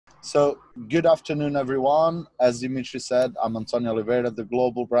So, good afternoon, everyone. As Dimitri said, I'm Антонио Оливейра, the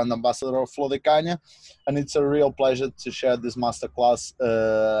global brand ambassador of Flor, Caña, and it's a real pleasure to share this masterclass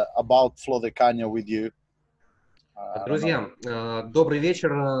about Flor Caña with you. Друзья, добрый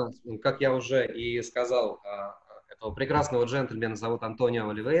вечер. Как я уже и сказал, этого прекрасного джентльмена зовут Антонио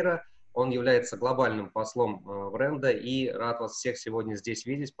Оливейра. Он является глобальным послом бренда и рад вас всех сегодня здесь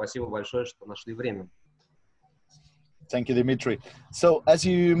видеть. Спасибо большое, что нашли время. Thank you, Dimitri. So, as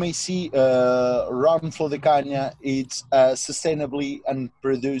you may see, rum Flor Caña, it's sustainably and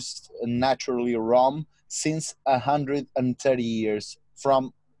produced naturally rum since 130 years,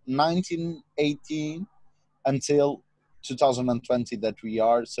 from 1918 until 2020 that we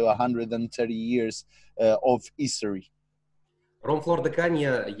are, so 130 years of history. Ром Flor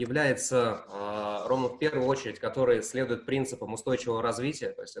Caña является ромом в первую очередь, который следует принципам устойчивого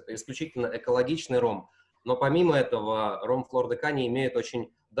развития, то есть это исключительно экологичный ром. Но помимо этого, ром Flor Caña имеет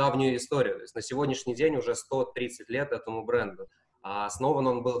очень давнюю историю. То есть на сегодняшний день уже 130 лет этому бренду. А основан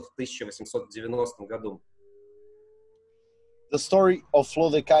он был в 1890 году. The story of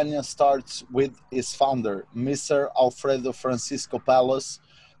Flor Caña starts with its founder, Mr. Alfredo Francisco Palos,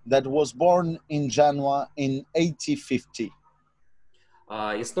 that was born in Genoa in 1850.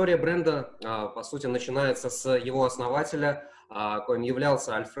 История бренда, по сути, начинается с его основателя, коим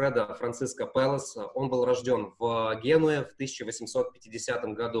являлся Альфредо Франциско Пелос. Он был рожден в Генуе в 1850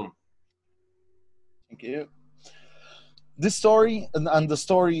 году. Thank you. This story and the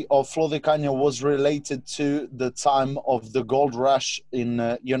story of Flor Caña was related to the time of the gold rush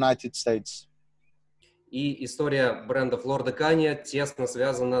in United States. И история бренда Flor Caña тесно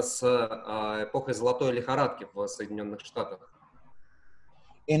связана с эпохой золотой лихорадки в Соединенных Штатах.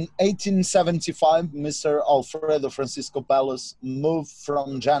 In 1875, Mr. Alfredo Francisco Palos moved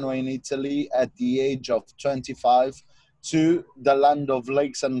from Genoa in Italy at the age of 25 to the land of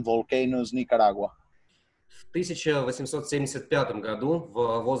lakes and volcanoes, Nicaragua. В 1875 году,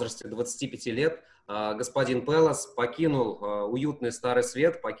 в возрасте 25 лет, господин Пелос покинул уютный Старый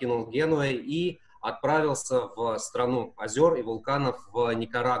Свет, покинул Генуэ и отправился в страну озер и вулканов в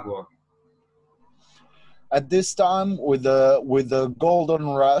Никарагуа. At this time, with the golden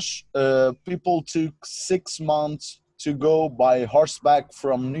rush, people took 6 months to go by horseback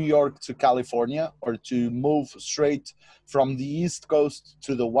from New York to California, or to move straight from the East Coast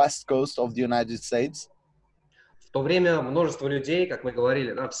to the West Coast of the United States. В то время множество людей, как мы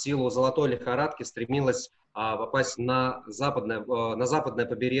говорили, в силу золотой лихорадки стремилось попасть на западное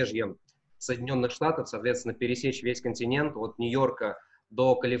побережье Соединенных Штатов, соответственно, пересечь весь континент от Нью-Йорка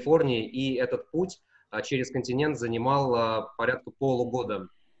до Калифорнии, и этот путь через континент занимал порядка полугода.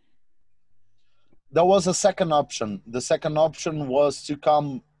 There was a second option. The second option was to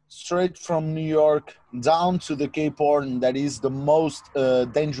come straight from New York down to the Cape Horn, that is the most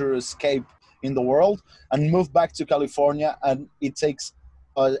dangerous cape in the world, and move back to California, and it takes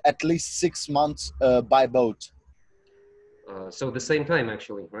at least 6 months by boat. So the same time,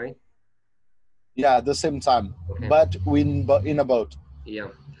 actually, right? Yeah, the same time, okay. But in a boat.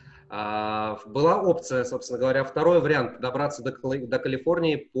 Yeah. Была опция, собственно говоря, второй вариант — добраться до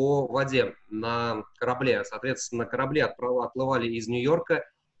Калифорнии по воде на корабле. Соответственно, корабли отплывали из Нью-Йорка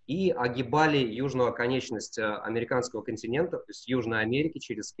и огибали южную оконечность американского континента, то есть Южной Америки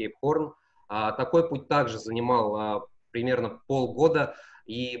через Кейп-Хорн. Такой путь также занимал примерно полгода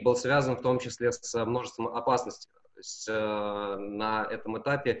и был связан в том числе с множеством опасностей. То есть на этом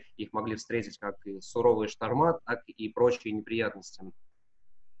этапе их могли встретить как и суровые шторма, так и прочие неприятности.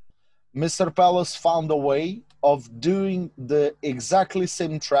 Mr. Palos found a way of doing the exactly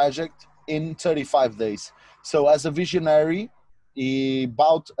same traject in 35 days. So as a visionary, he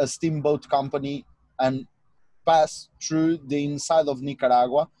bought a steamboat company and passed through the inside of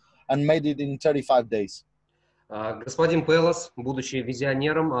Nicaragua and made it in 35 days. Господин Пелос, будучи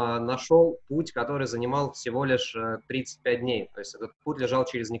визионером, нашел путь, который занимал всего лишь 35 дней. То есть этот путь лежал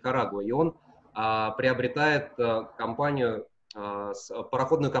через Никарагуа, и он приобретает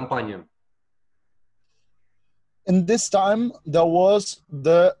пароходную компанию. In this time, there was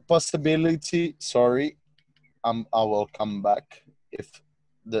the possibility. Sorry, I will come back if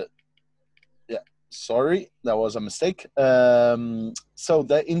the. Yeah, sorry, that was a mistake. So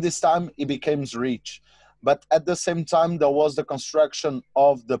in this time, it became rich, but at the same time, there was the construction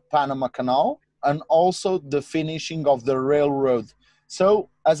of the Panama Canal and also the finishing of the railroad. So,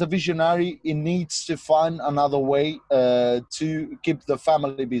 as a visionary, he needs to find another way to keep the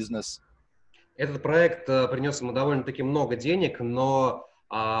family business. Этот проект принес ему довольно-таки много денег, но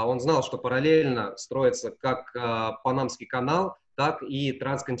он знал, что параллельно строится как Панамский канал, так и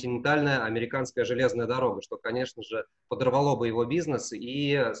трансконтинентальная американская железная дорога, что, конечно же, подорвало бы его бизнес,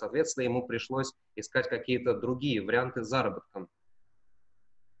 и, соответственно, ему пришлось искать какие-то другие варианты заработка.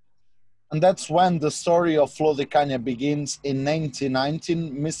 And that's when the story of Flor de Caña begins in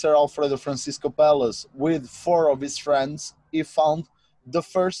 1919. Mr. Alfredo Francisco Palace, with 4 of his friends, he found the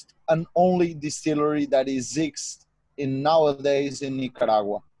first and only distillery that exists in nowadays in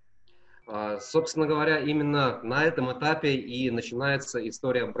Nicaragua. Собственно говоря, именно на этом этапе и начинается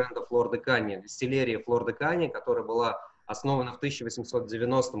история бренда Flor de Caña, дистиллерии Flor de Caña, которая была основана в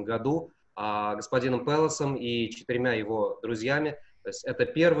 1890 году господином Пелосом и 4 его друзьями. То есть это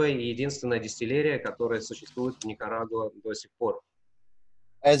первая и единственная дистиллерия, которая существует в Никарагуа до сих пор.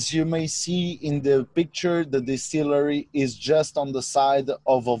 As you may see in the picture, the distillery is just on the side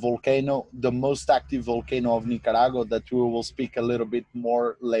of a volcano, the most active volcano of Nicaragua, that we will speak a little bit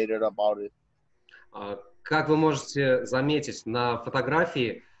more later about it. Как вы можете заметить на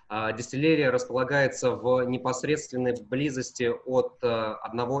фотографии, дистиллерия располагается в непосредственной близости от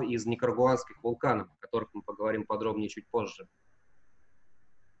одного из никарагуанских вулканов, о которых мы поговорим подробнее чуть позже.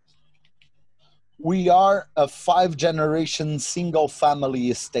 We are a 5-generation single family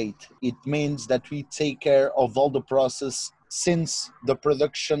estate. It means that we take care of all the process since the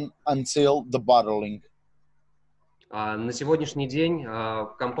production until the bottling. На сегодняшний день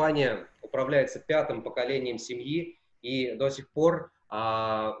компания управляется 5-м поколением семьи и до сих пор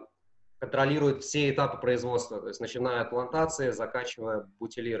контролирует все этапы производства, то есть начиная от плантации, заканчивая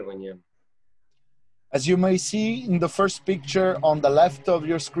бутилированием. As you may see in the first picture on the left of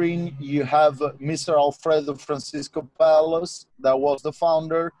your screen, you have Mr. Alfredo Francisco Palace, that was the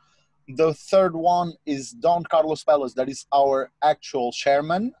founder. The third one is Don Carlos Palace, that is our actual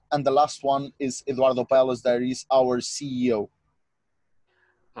chairman. And the last one is Eduardo Palace, that is our CEO.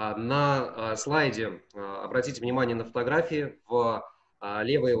 На слайде обратите внимание на фотографии. В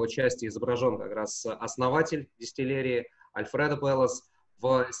левой его части изображен как раз основатель дистиллерии Альфредо Пелос.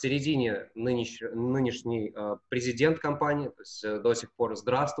 В середине нынешний президент компании, то есть до сих пор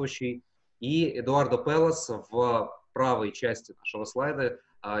здравствующий, и Эдуардо Пелос в правой части нашего слайда,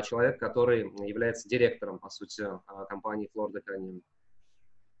 человек, который является директором, по сути, компании Flor de Caña.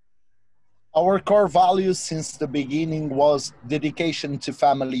 Our core values since the beginning was dedication to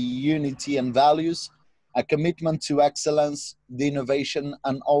family unity and values, a commitment to excellence, the innovation,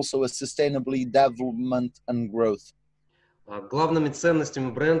 and also a sustainable development and growth. Главными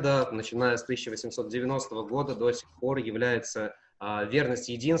ценностями бренда, начиная с 1890 года до сих пор, является верность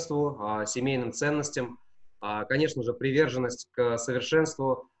единству, семейным ценностям, конечно же, приверженность к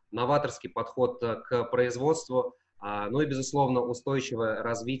совершенству, новаторский подход к производству, ну и, безусловно, устойчивое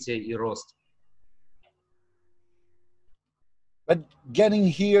развитие и рост. But getting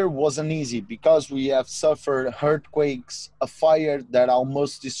here wasn't easy because we have suffered earthquakes, a fire that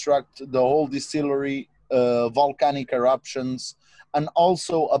almost destroyed the whole distillery, volcanic eruptions, and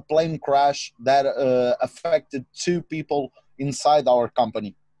also a plane crash that affected 2 people inside our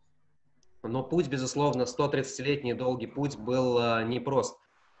company. Но путь, безусловно, 130-летний долгий путь был непрост.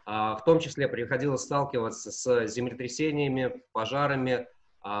 В том числе приходилось сталкиваться с землетрясениями, пожарами,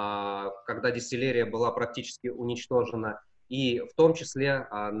 когда дистиллерия была практически уничтожена. И в том числе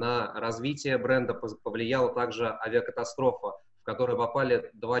на развитие бренда повлияла также авиакатастрофа, в которую попали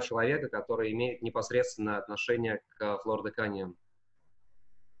 2 человека, которые имеют непосредственное отношение к Flor de Caña.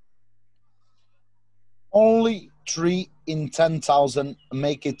 Only 3 in 10,000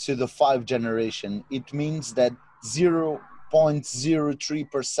 make it to the 5 generation. It means that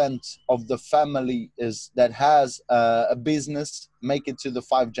 0.03% of the family that has a business make it to the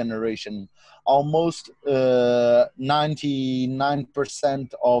 5 generation. Almost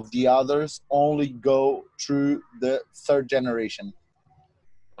 99% of the others only go through the 3rd generation.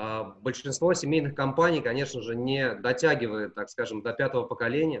 Большинство семейных компаний, конечно же, не дотягивает, так скажем, до 5-го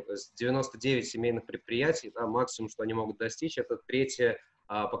поколения, то есть 99 семейных предприятий, да, максимум, что они могут достичь, это 3-е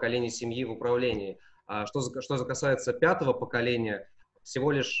поколение семьи в управлении. Что касается 5-го поколения,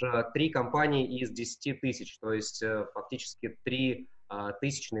 всего лишь 3 компании из 10 тысяч, то есть фактически 3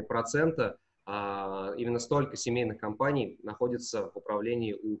 тысячные процента, именно столько семейных компаний находится в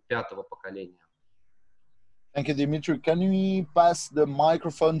управлении у 5-го поколения. Thank you, Dimitri. Can we pass the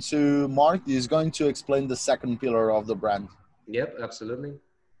microphone to Mark? He's going to explain the second pillar of the brand. Yep, absolutely.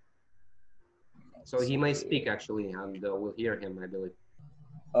 So he may speak actually, and we'll hear him, I believe.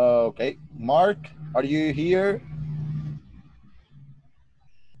 Okay. Mark, are you here?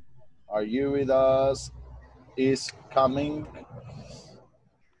 Are you with us? Is coming.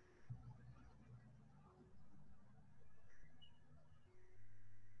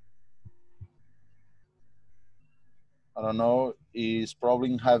 I don't know is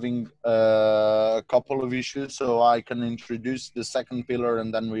probably having a couple of issues, so I can introduce the second pillar,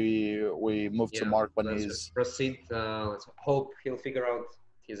 and then we move to Mark when he's proceed. Let's hope he'll figure out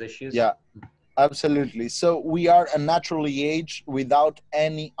his issues. Yeah, absolutely. So we are a naturally aged without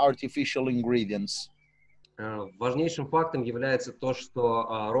any artificial ingredients. Важнейшим фактом является то,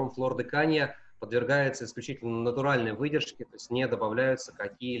 что ром Flor de Caña подвергается исключительно натуральной выдержке, то есть не добавляются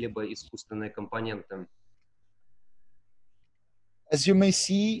какие-либо искусственные компоненты. As you may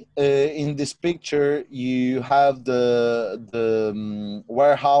see in this picture, you have the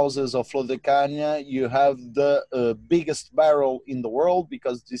warehouses of Flor de Caña. You have the biggest barrel in the world,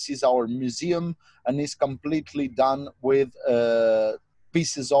 because this is our museum and it's completely done with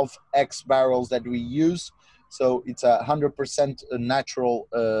pieces of X barrels that we use. So it's 100% natural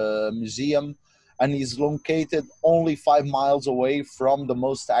museum, and is located only 5 miles away from the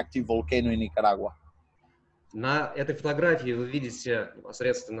most active volcano in Nicaragua. На этой фотографии вы видите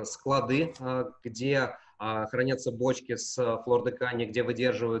непосредственно склады, где хранятся бочки с Flor de Caña, где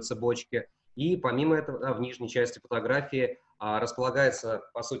выдерживаются бочки. И помимо этого, в нижней части фотографии располагается,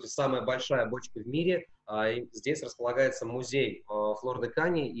 по сути, самая большая бочка в мире. И здесь располагается музей Flor de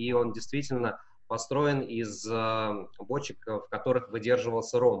Caña, и он действительно построен из бочек, в которых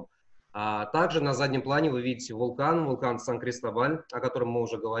выдерживался ром. Также на заднем плане вы видите вулкан Сан-Кристобаль, о котором мы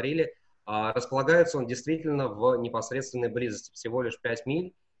уже говорили. Располагается он действительно в непосредственной близости, всего лишь 5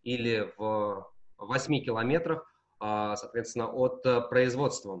 миль или в 8 километрах, соответственно, от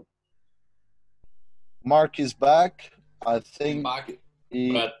производства. Mark is back. I think. Back.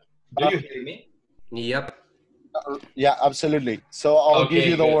 But do you hear me? Yep. Yeah, absolutely. So I'll give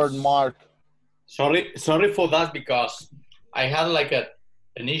you the word, Mark. Sorry for that, because I had like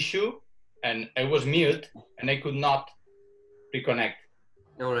an issue and I was mute and I could not reconnect.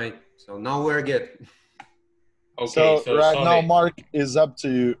 All right. So now we're good. Okay. So right now, Mark, is up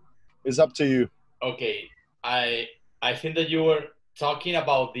to you. Okay. I think that you were talking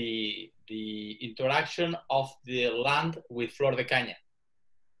about the interaction of the land with Flor de Caña.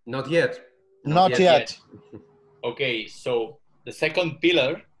 Not yet. Not yet. Okay. So the second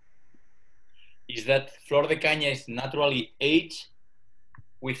pillar is that Flor de Caña is naturally aged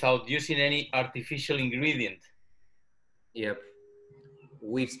without using any artificial ingredient. Yep.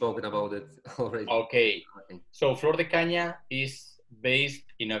 We've spoken about it already. Okay. So Flor de Caña is based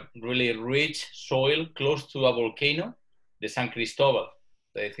in a really rich soil close to a volcano, the San Cristobal,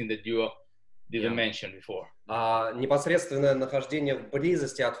 that I think that you didn't mention before. Непосредственное нахождение в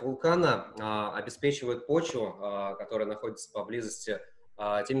близости от вулкана обеспечивает почву, которая находится поблизости,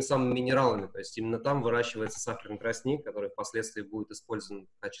 теми самыми минералами. То есть именно там выращивается сахарный тростник, который впоследствии будет использован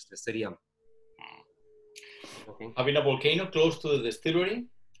в качестве сырья. Okay. Having a volcano close to the distillery,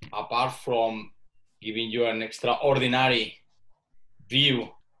 apart from giving you an extraordinary view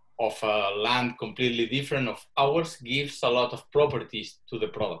of a land completely different of ours, gives a lot of properties to the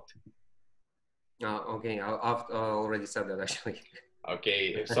product. Okay, I've already said that actually.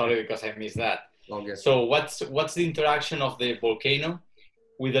 Okay, sorry because I missed that. Okay. So what's the interaction of the volcano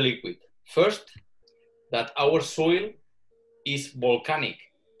with the liquid? First, that our soil is volcanic,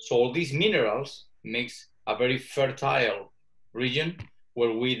 so all these minerals makes a very fertile region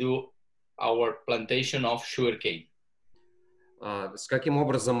where we do our plantation of sugarcane. С каким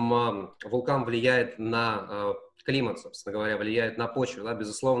образом вулкан влияет на климат, собственно говоря, влияет на почву? Да?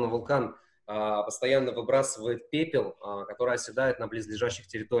 Безусловно, вулкан постоянно выбрасывает пепел, который оседает на близлежащих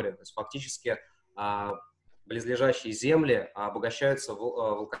территориях. То есть фактически близлежащие земли обогащаются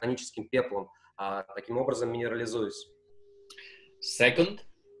вулканическим пеплом, таким образом минерализуясь. Second,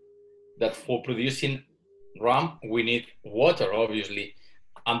 that for producing rum, we need water, obviously.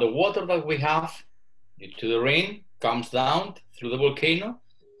 And the water that we have, due to the rain, comes down through the volcano,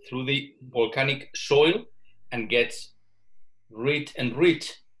 through the volcanic soil, and gets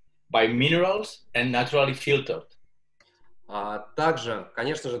enriched by minerals and naturally filtered. Также,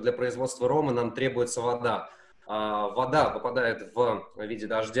 конечно же, для производства рома нам требуется вода. Вода попадает в виде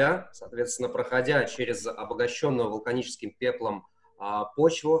дождя, соответственно, проходя через обогащенную вулканическим пеплом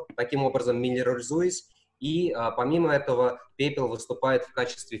почву, таким образом минерализуясь, и помимо этого пепел выступает в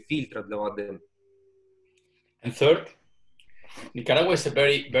качестве фильтра для воды. And third, Nicaragua is a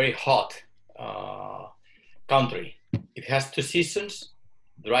very, very hot country. It has 2 seasons,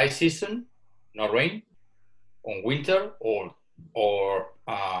 dry season, no rain, on winter or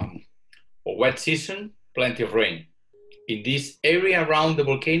wet season, plenty of rain. In this area around the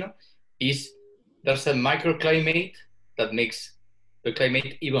volcano, there's a microclimate that makes the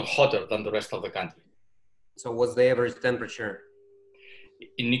climate even hotter than the rest of the country. So what's the average temperature?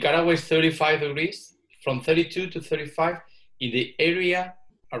 In Nicaragua, it's 35 degrees. From 32 to 35 In the area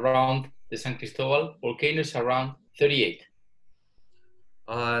around the San Cristobal volcano is around 38.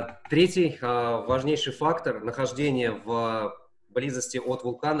 Третий важнейший фактор нахождения в близости от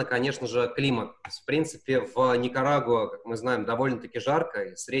вулкана, конечно же, климат. В принципе, в Никарагуа, как мы знаем, довольно-таки жарко,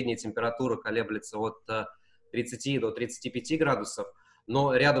 и средняя температура колеблется от 30 до 35 градусов,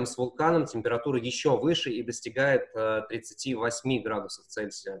 но рядом с вулканом температура еще выше и достигает 38 градусов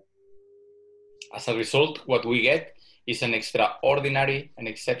Цельсия. As a result, what we get is an extraordinary and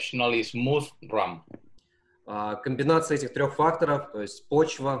exceptionally smooth rum. Комбинация этих трех факторов, то есть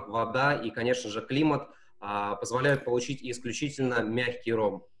почва, вода и, конечно же, климат, позволяют получить исключительно мягкий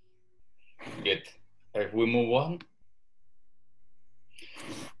ром. Good. If we move on,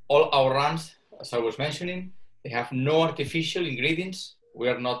 all our rums, as I was mentioning, they have no artificial ingredients. We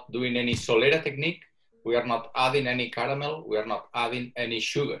are not doing any solera technique. We are not adding any caramel. We are not adding any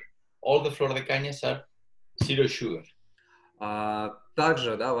sugar. All the Flor de Cañas are zero sugar.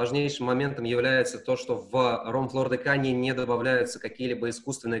 Также, да, важнейшим моментом является то, что в ром Flor de Caña не добавляются какие-либо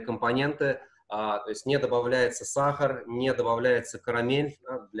искусственные компоненты, то есть не добавляется сахар, не добавляется карамель,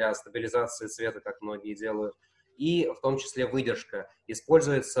 да, для стабилизации цвета, как многие делают, и в том числе выдержка.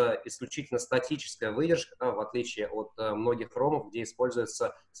 Используется исключительно статическая выдержка, да, в отличие от многих ромов, где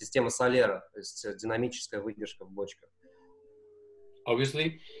используется система солера, то есть динамическая выдержка в бочках.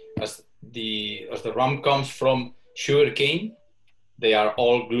 Obviously, as the rum comes from sugar cane, they are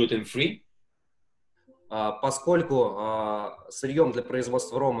all gluten-free. Поскольку сырьем для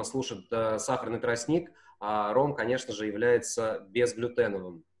производства рома служит сахарный тростник, ром, конечно же, является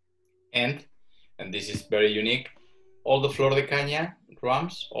безглютеновым. And this is very unique, all the Flor de Caña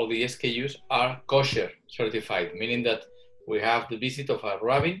rums, all the SKUs are kosher certified, meaning that we have the visit of a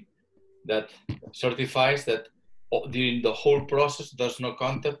rabbin that certifies that during the whole process there's no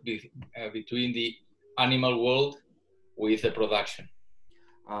contact between the animal world with the production.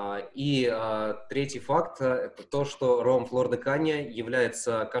 И третий факт – это то, что ром Flor de Caña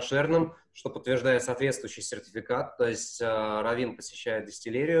является кошерным, что подтверждает соответствующий сертификат, то есть раввин посещает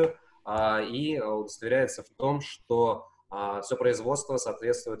дистиллерию и удостоверяется в том, что все производство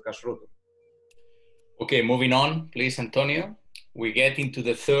соответствует кашруту. Okay, moving on, please, Antonio. We get into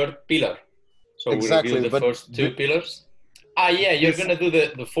the third pillar. So Exactly, we review the first two pillars. Yeah, you're going to do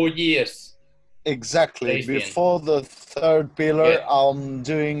the 4 years. Exactly. Tasting. Before the third pillar, Yeah. I'm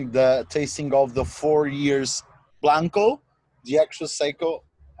doing the tasting of the 4 years Blanco, the extra seco.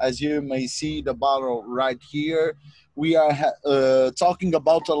 As you may see the bottle right here, we are talking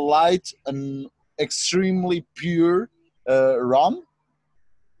about a light and extremely pure rum.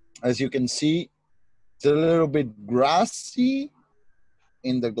 As you can see, it's a little bit grassy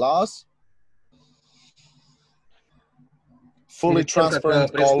in the glass. Fully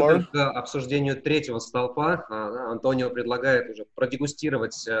transparent color. К обсуждению третьего столпа, Антонио предлагает уже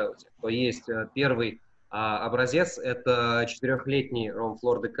продегустировать, то есть первый образец, это 4-летний ром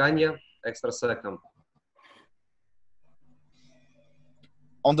Flor de Caña Extra Second.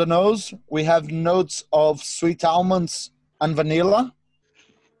 On the nose, we have notes of sweet almonds and vanilla.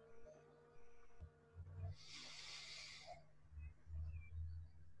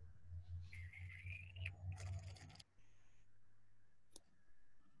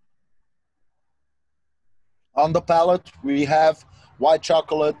 On the palate, we have white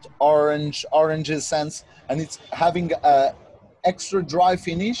chocolate, orange essence, and it's having an extra dry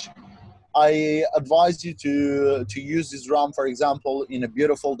finish. I advise you to use this rum, for example, in a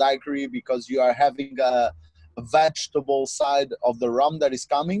beautiful daiquiri because you are having a vegetable side of the rum that is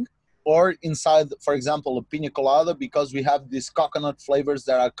coming, or inside, for example, a pina colada because we have these coconut flavors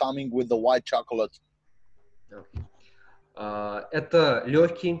that are coming with the white chocolate. Это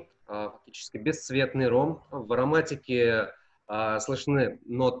легкий, фактически бесцветный ром. В ароматике слышны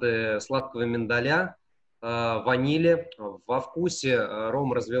ноты сладкого миндаля, ванили. Во вкусе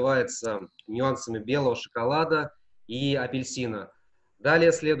ром развивается нюансами белого шоколада и апельсина.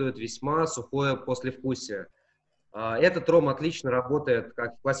 Далее следует весьма сухое послевкусие. Этот ром отлично работает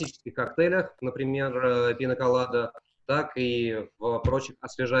как в классических коктейлях, например, пина колада, так и в прочих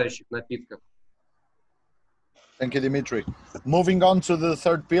освежающих напитках. Thank you, Dimitri. Moving on to the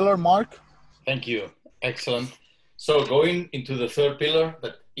third pillar, Mark. Thank you. Excellent. So going into the third pillar,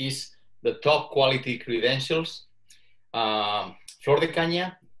 that is the top quality credentials. Flor de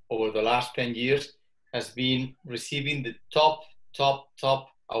Caña, over the last 10 years, has been receiving the top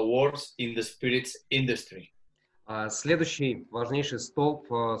awards in the spirits industry. Следующий важнейший столб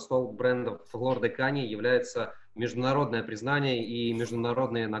бренда Flor de Caña является международное признание и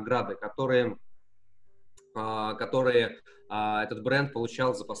международные награды, которые этот бренд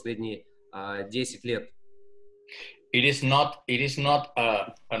получал за последние 10 лет. it is not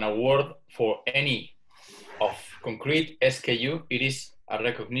an award for any of concrete SKU. It is a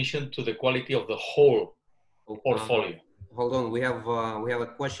recognition to the quality of the whole portfolio. Hold on, we have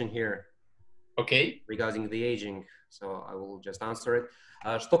a question here. Okay. Regarding the aging, so I will just answer it.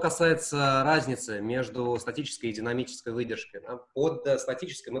 Что касается разницы между статической и динамической выдержкой, под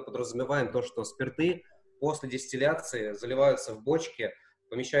статической мы подразумеваем то, что спирты после дистилляции заливаются в бочки,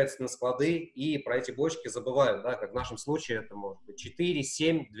 помещаются на склады и про эти бочки забывают, да, как в нашем случае это может быть 4,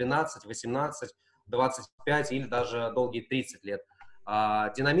 7, 12, 18, 25 или даже долгие 30 лет.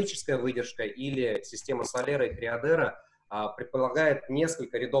 Динамическая выдержка или система Солера и Криодера предполагает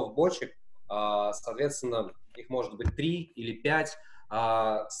несколько рядов бочек, соответственно, их может быть 3 или 5.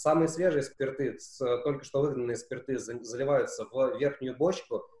 Самые свежие спирты, только что выгнанные спирты, заливаются в верхнюю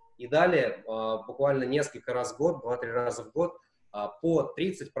бочку, и далее буквально несколько раз в год, 2-3 раза в год, по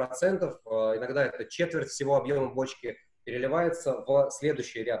 30%, иногда это четверть всего объема бочки, переливается в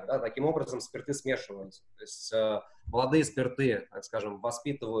следующий ряд. Да? Таким образом, спирты смешиваются. То есть молодые спирты, так скажем,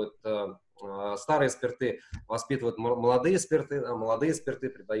 воспитывают, старые спирты воспитывают молодые спирты, а молодые спирты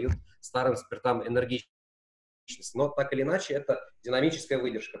придают старым спиртам энергичность. Но так или иначе, это динамическая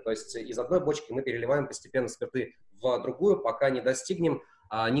выдержка. То есть из одной бочки мы переливаем постепенно спирты в другую, пока не достигнем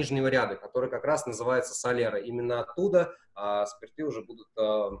нижнего ряда, который как раз называется солера. Именно оттуда спирты уже будут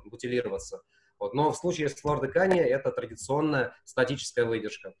бутилироваться. Вот. Но в случае с Flor de Caña это традиционная статическая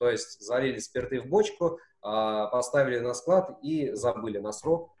выдержка. То есть залили спирты в бочку, поставили на склад и забыли на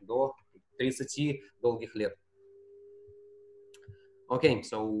срок до 30 долгих лет. Okay,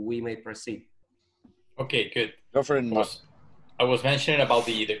 so we may proceed. Okay, good. Go for it, Mark. I was mentioning about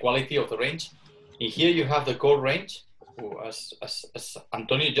the quality of the range. In here you have the gold range, as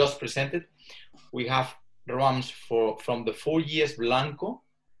Antonio just presented. We have rums from the 4 years Blanco,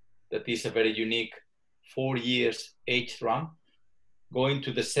 that is a very unique 4 years aged rum, going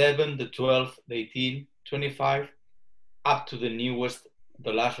to the 7, the 12, the 18, 25, up to the newest,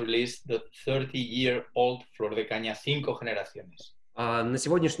 the last release, the 30-year-old Flor de Caña, 5 generaciones. На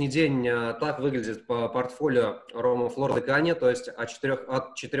сегодняшний день так выглядит портфолио рома Flor de Caña, то есть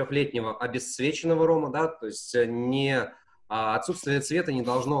от 4-летнего обесцвеченного рома, да, то есть отсутствие цвета не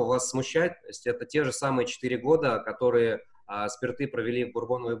должно вас смущать, то есть это те же самые 4 года, которые спирты провели в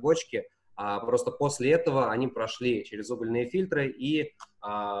бурбоновой бочке, просто после этого они прошли через угольные фильтры и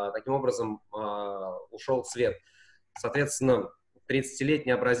таким образом ушел цвет. Соответственно,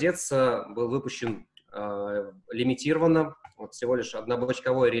 30-летний образец был выпущен лимитированно, вот всего лишь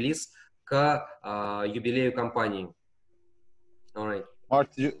однобочковой релиз к юбилею компании. All right. Mark,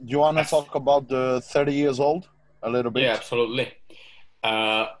 do you want to talk about the 30 years old a little bit? Yeah, absolutely.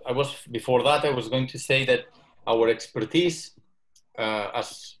 Before that, I was going to say that our expertise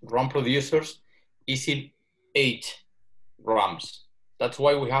as rum producers is in 8 rums. That's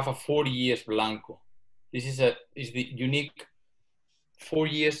why we have a 4 years Blanco. This is the unique 4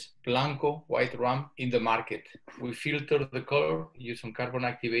 years Blanco white rum in the market. We filter the color, use some carbon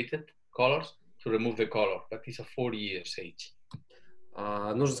activated colors to remove the color, but it's a 4 years age.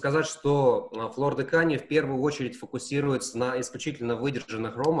 Нужно сказать, что Flor de Caña в первую очередь фокусируется на исключительно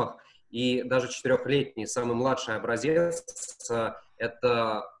выдержанных ромах, и даже 4-летний, самый младший образец,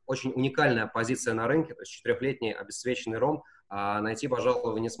 это очень уникальная позиция на рынке, то есть 4-летний обесцвеченный ром найти,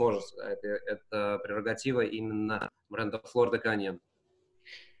 пожалуй, вы не сможете. Это прерогатива именно бренда Flor de Caña.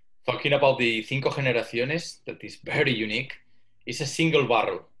 Talking about the 5 generaciones, that is very unique, it's a single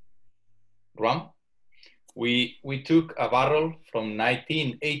barrel rum. We took a barrel from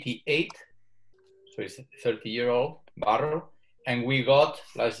 1988, so it's a 30-year-old barrel, and we got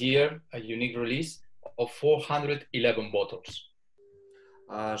last year a unique release of 411 bottles.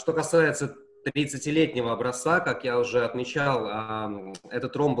 Что касается 30-летнего образца, как я уже отмечал,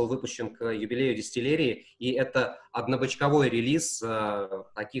 этот ром был выпущен к юбилею дистиллерии, и это однобочковой релиз.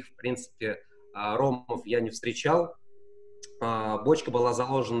 Таких, в принципе, ромов я не встречал. Бочка была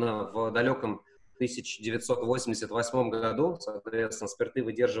заложена в далеком 1988 году, соответственно, спирты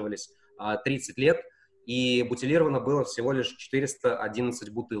выдерживались 30 лет, и бутилировано было всего лишь 411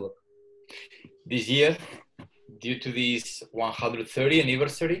 бутылок. This year, due to this 130th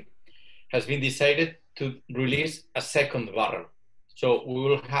anniversary, has been decided to release a second barrel. So we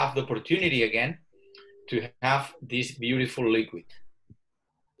will have the opportunity again to have this beautiful liquid.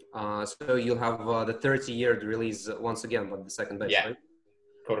 So you have the 30-year release once again, but the second batch, Yeah, right?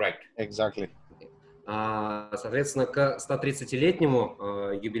 correct. Exactly. Соответственно, к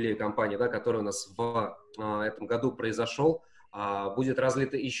 130-летнему юбилею компании, да, который у нас в этом году произошел, будет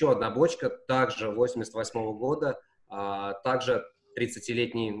разлита еще одна бочка, также 88 года, также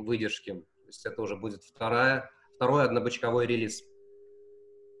 30-летней выдержки. То есть это уже будет второй второй однобочковой релиз.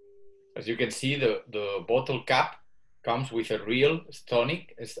 As you can see, the bottle cap comes with a real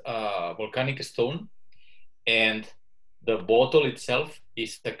volcanic stone, and the bottle itself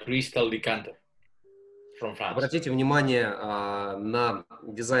is a crystal decanter from France. Обратите внимание на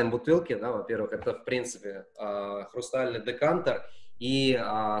дизайн бутылки. Да, во-первых, это, в принципе, хрустальный декантер. И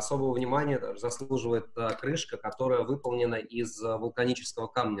особого внимания заслуживает крышка, которая выполнена из вулканического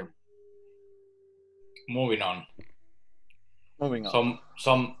камня. Moving on. Moving on.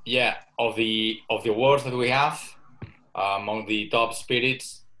 Some of the awards that we have among the top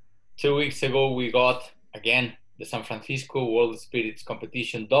spirits. 2 weeks ago, we got again the San Francisco World Spirits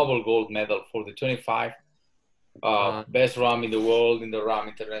Competition double gold medal for the 25 best rum in the world in the Rum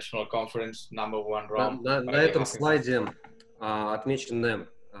International Conference, #1 rum. На этом слайде отмечены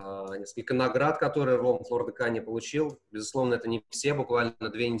несколько наград, которые ром Flor de Caña получил. Безусловно, это не все. Буквально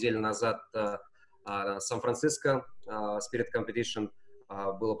 2 недели назад Сан-Франциско Spirit Competition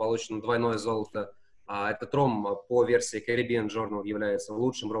было получено двойное золото. Этот ром по версии Caribbean Journal является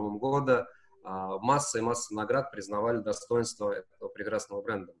лучшим ромом года. Масса и масса наград признавали достоинство этого прекрасного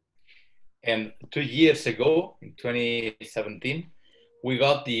бренда. And 2 years ago, in 2017, we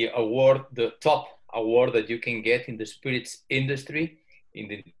got the award, the top award that you can get in the spirits industry in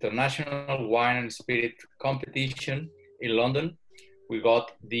the International Wine and Spirit Competition in London. We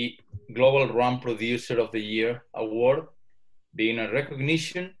got the Global Rum Producer of the Year award, being a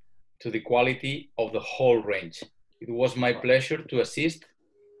recognition to the quality of the whole range. It was my pleasure to assist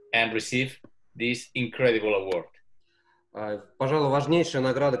and receive this incredible award. Пожалуй, важнейшая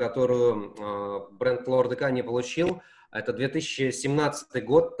награда, которую бренд Flor de Caña получил, это 2017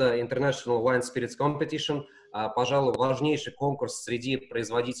 год International Wine Spirits Competition. Пожалуй, важнейший конкурс среди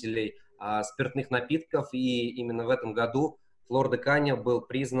производителей спиртных напитков, и именно в этом году Flor de Caña был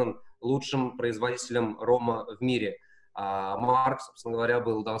признан лучшим производителем рома в мире. Марк, собственно говоря,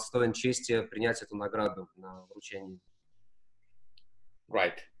 был достоин чести принять эту награду на вручении.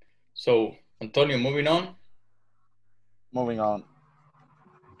 Right. So, Antonio, moving on. Moving on.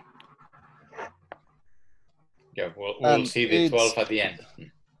 Yeah, we'll see the 12 at the end.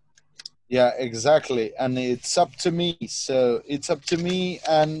 Yeah, exactly. And it's up to me. So it's up to me.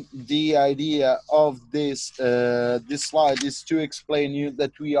 And the idea of this slide is to explain you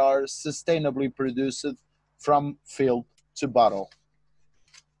that we are sustainably produced from field to bottle.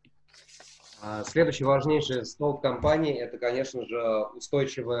 Следующий важнейший столб компании – это, конечно же,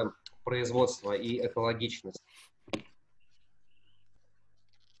 устойчивое производство и экологичность.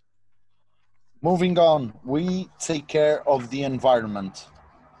 Moving on, we take care of the environment.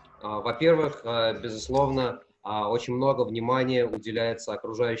 Во-первых, безусловно, очень много внимания уделяется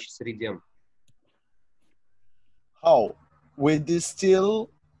окружающей среде. How? We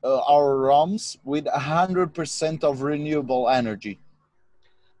distill our rums with 100% of renewable energy.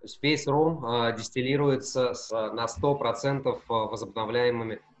 То есть весь ром дистиллируется на 100%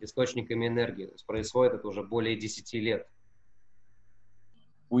 возобновляемыми источниками энергии. То есть происходит это уже более 10 лет.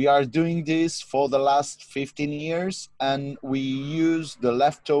 We are doing this for the last 15 years, and we use the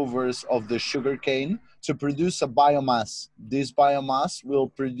leftovers of the sugarcane to produce a biomass. This biomass will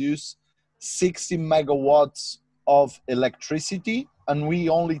produce 60 megawatts of electricity, and we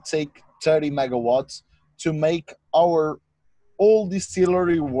only take 30 megawatts to make our whole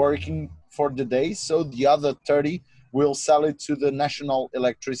distillery working for the day. So the other 30 will sell it to the national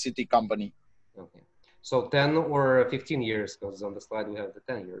electricity company. Okay. So 10 or 15 years, because on the slide we have the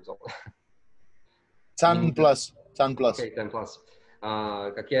 10 years old. 10 plus. 10 plus. Okay, 10 plus.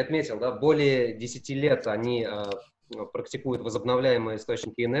 Как я отметил, да, более 10 лет они практикуют возобновляемые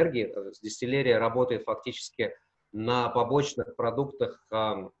источники энергии. То есть дистиллерия работает фактически на побочных продуктах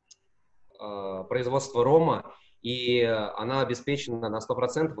производства рома, и она обеспечена на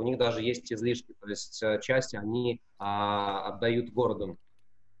 100%, у них даже есть излишки, то есть часть они отдают городу.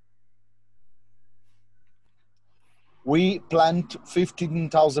 We plant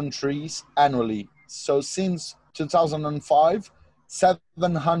 15,000 trees annually. So since 2005,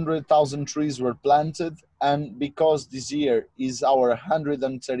 700,000 trees were planted. And because this year is our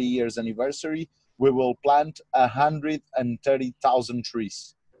 130 years anniversary, we will plant 130,000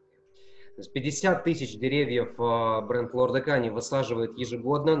 trees. То есть 50 тысяч деревьев бренд Flor de Caña высаживает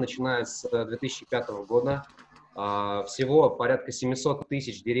ежегодно, начиная с 2005 года. Всего порядка 700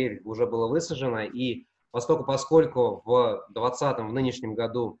 тысяч деревьев уже было высажено, и поскольку в нынешнем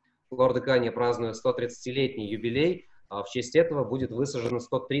году Flor de Caña празднует 130-летний юбилей, в честь этого будет высажено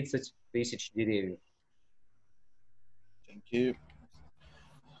 130 тысяч деревьев. Thank you.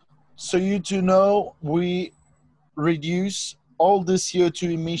 So you to know, we reduce all the CO2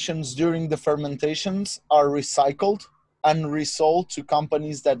 emissions during the fermentations are recycled and resold to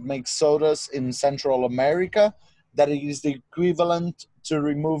companies that make sodas in Central America. That is the equivalent to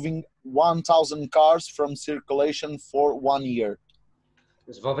removing 1,000 cars from circulation for 1 year.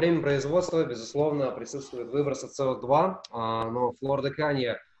 То есть во время производства, безусловно, присутствуют выбросы СО2, но Flor de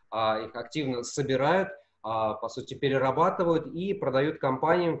Caña их активно собирают, по сути, перерабатывают и продают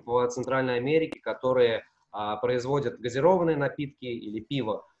компаниям в Центральной Америке, которые производят газированные напитки или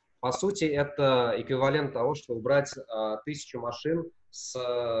пиво. По сути, это эквивалент того, что убрать 1000 машин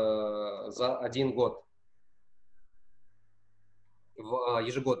за 1 год.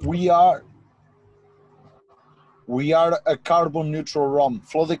 Ежегодно. We are a carbon neutral rum.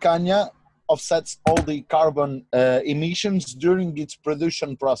 Flor de Caña offsets all the carbon emissions during its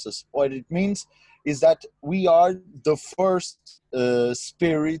production process. What it means is that we are the first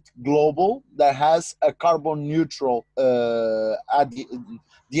spirit global that has a carbon neutral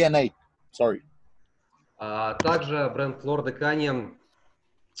DNA. Sorry. Также бренд Flor de Caña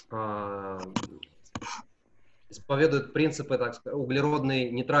исповедует принципы, так сказать,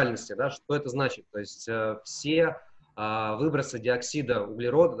 углеродной нейтральности. Да? Что это значит? То есть все выбросы диоксида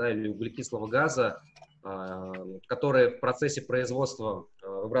углерода, да, или углекислого газа, которые в процессе производства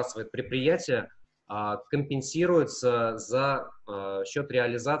выбрасывает предприятие, компенсируются за счет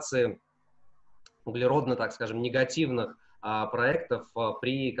реализации углеродно, так скажем, негативных проектов,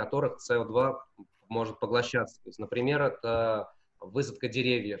 при которых СО2 может поглощаться. То есть, например, это высадка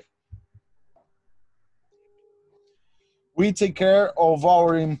деревьев. We take care of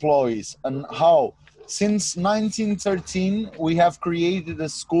our employees. And how? Since 1913, we have created a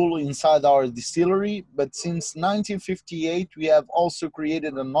school inside our distillery, but since 1958, we have also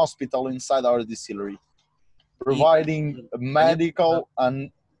created an hospital inside our distillery, providing medical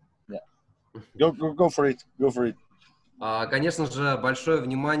and... Yeah. Go for it. Go for it. Конечно же, большое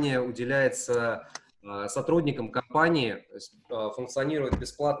внимание уделяется сотрудникам компании. То есть, функционирует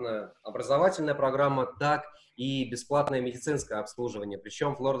бесплатная образовательная программа, так и бесплатное медицинское обслуживание.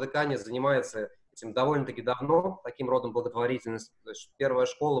 Причем Flor de Caña занимается этим довольно-таки давно, таким родом благотворительности. То есть первая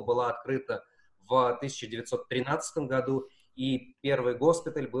школа была открыта в 1913 году, и первый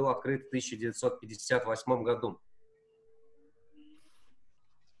госпиталь был открыт в 1958 году.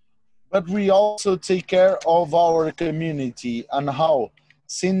 But we also take care of our community. And how?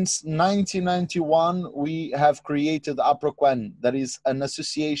 Since 1991, we have created APROQUEN, that is an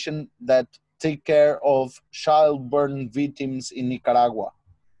association that take care of childborn victims in Nicaragua.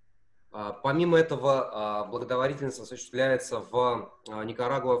 Помимо этого, благотворительность осуществляется в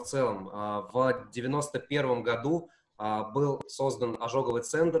Никарагуа в целом. В 1991 году был создан ожоговый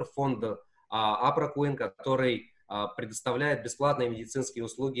центр фонда APROQUEN, который предоставляет бесплатные медицинские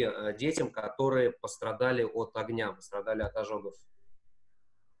услуги детям, которые пострадали от огня, пострадали от ожогов.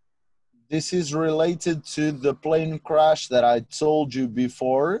 This is related to the plane crash that I told you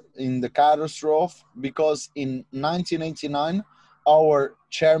before in the catastrophe, because in 1989, our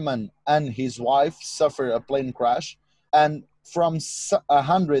chairman and his wife suffered a plane crash, and from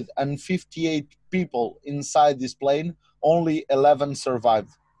 158 people inside this plane, only 11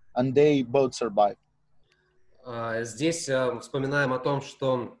 survived, and they both survived. Здесь вспоминаем о том,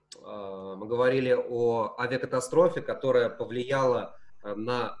 что мы говорили о авиакатастрофе, которая повлияла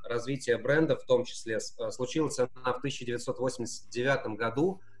на развитие бренда, в том числе. Случилась она в 1989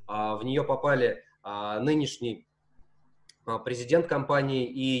 году. В нее попали нынешний президент компании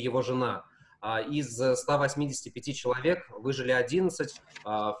и его жена. Из 185 человек выжили 11,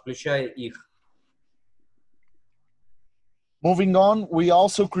 включая их. Moving on, we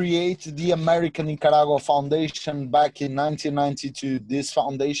also created the American Nicaragua Foundation back in 1992. This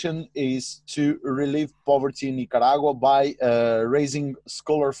foundation is to relieve poverty in Nicaragua by raising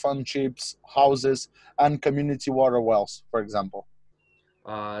scholar friendships, houses, and community water wells, for example.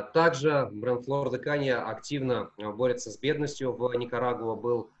 Также бренд Flor de Caña активно борется с бедностью в Никарагуа.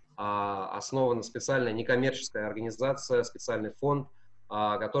 Был основана специальная некоммерческая организация, специальный фонд,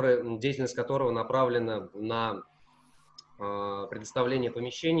 деятельность которого направлена на предоставление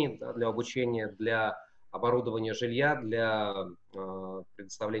помещений для обучения, для оборудования жилья, для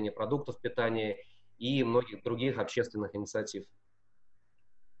предоставления продуктов питания и многих других общественных инициатив.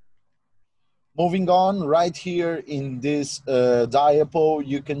 Moving on, right here in this diapo,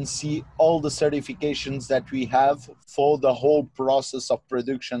 you can see all the certifications that we have for the whole process of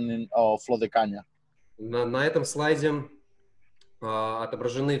production of Flor de Caña. На этом слайде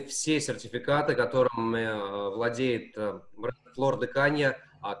отображены все сертификаты, которыми владеет бренд Flor de Caña,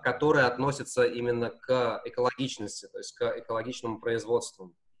 которые относятся именно к экологичности, то есть к экологичному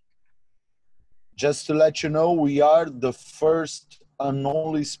производству. Just to let you know, we are the first and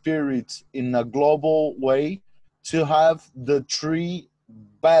only spirit in a global way to have the 3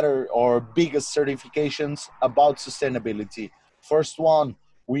 better or biggest certifications about sustainability. First one,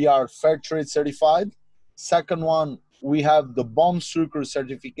 we are fair trade certified. Second one, we have the Bon Sucre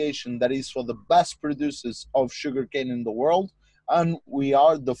certification that is for the best producers of sugarcane in the world. And we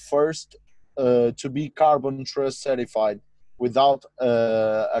are the first to be carbon trust certified without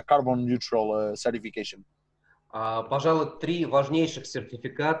a carbon neutral certification. Пожалуй, 3 важнейших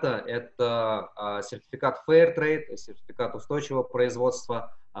сертификата – это сертификат Fair Trade, сертификат устойчивого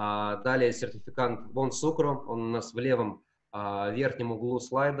производства, далее сертификат Bon Sucre, он у нас в левом верхнем углу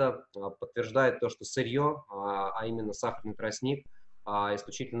слайда, подтверждает то, что сырье, а именно сахарный тростник,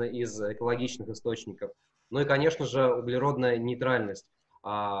 исключительно из экологичных источников. Ну и, конечно же, углеродная нейтральность.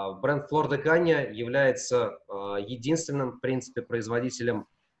 Бренд Flor de Caña является единственным, в принципе, производителем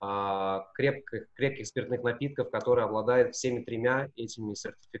крепких спиртных напитков, который обладает всеми 3 этими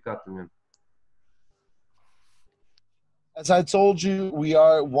сертификатами. As I told you, we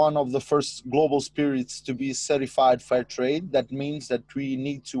are one of the first global spirits to be certified fair trade. That means that we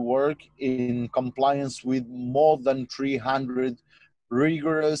need to work in compliance with more than 300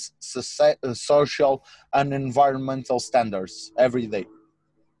 rigorous social and environmental standards every day.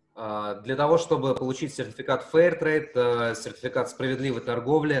 Для того, чтобы получить сертификат Fair Trade, сертификат справедливой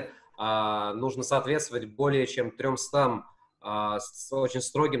торговли, нужно соответствовать более чем 300 очень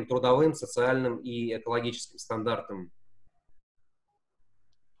строгим трудовым, социальным и экологическим стандартам.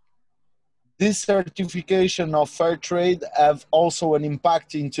 This certification of fair trade have also an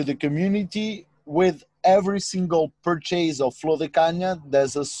impact into the community. With every single purchase of Flor de Caña,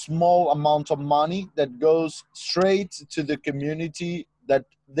 there's a small amount of money that goes straight to the community that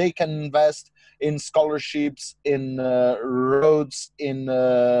they can invest in scholarships, in roads, in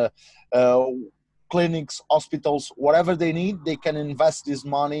clinics, hospitals, whatever they need, they can invest this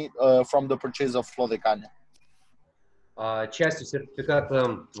money from the purchase of Flor de Caña. Частью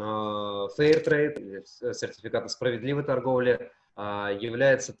сертификата Fair Trade, сертификата справедливой торговли,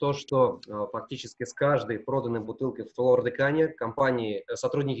 является то, что фактически с каждой проданной бутылкой Flor de Caña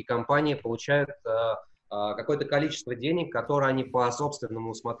сотрудники компании получают какое-то количество денег, которые они по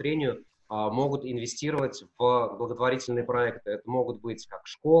собственному усмотрению могут инвестировать в благотворительные проекты. Это могут быть как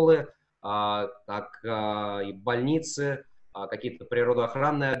школы, так и больницы, какие-то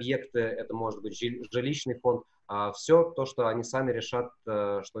природоохранные объекты, это может быть жилищный фонд. Все то, что они сами решат,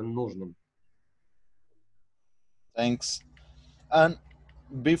 что им нужно. Thanks. And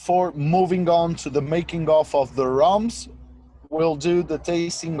before moving on to the making of the rums, we'll do the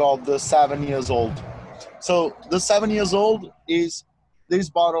tasting of the 7 years old. So the 7 years old is this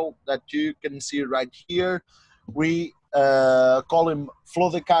bottle that you can see right here. We call him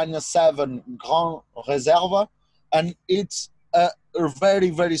Flor de Caña 7 Grand Reserva, and it's a very,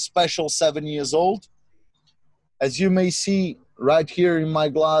 very special 7 years old. As you may see right here in my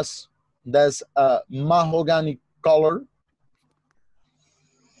glass, there's a mahogany color.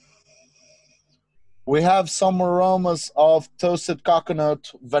 We have some aromas of toasted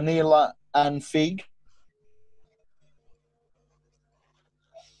coconut, vanilla, and fig.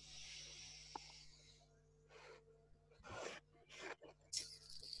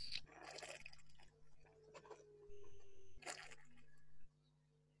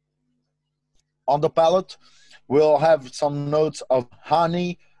 On the palate, we'll have some notes of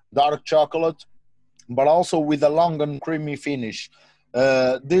honey, dark chocolate, but also with a long and creamy finish.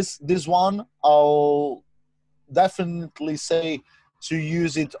 This one, I'll definitely say to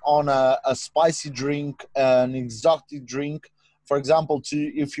use it on a spicy drink, an exotic drink. For example,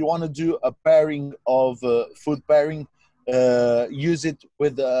 if you want to do a pairing of food pairing, use it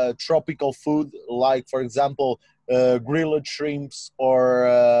with a tropical food, like, for example, grilled shrimps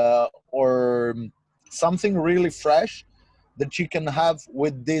or something really fresh that you can have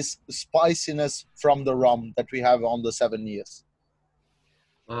with this spiciness from the rum that we have on the 7 years.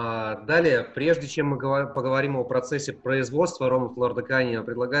 Далее, прежде чем мы поговорим о процессе производства рома Flor de Caña,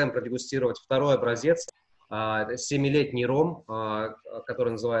 предлагаем продегустировать второй образец. Это 7-летний ром,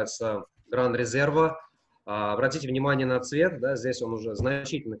 который называется Grand Reserva. Обратите внимание на цвет, да, здесь он уже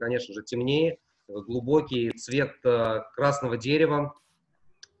значительно, конечно же, темнее, глубокий цвет красного дерева.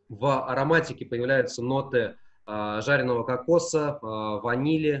 В ароматике появляются ноты жареного кокоса,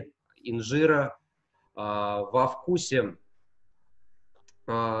 ванили, инжира. Во вкусе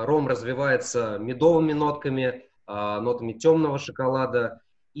ром развивается медовыми нотками, нотами темного шоколада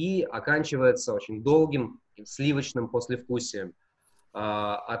и оканчивается очень долгим сливочным послевкусием.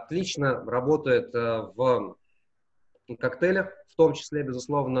 Отлично работает в коктейлях, в том числе,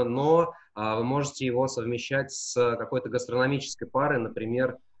 безусловно, но вы можете его совмещать с какой-то гастрономической парой,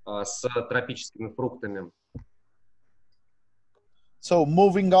 например, с тропическими фруктами. So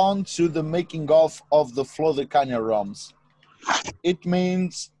moving on to the making of the Flor de Caña rums. It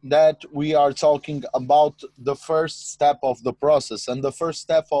means that we are talking about the first step of the process. And the first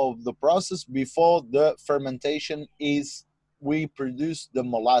step of the process before the fermentation is we produce the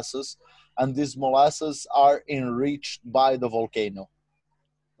molasses. And these molasses are enriched by the volcano.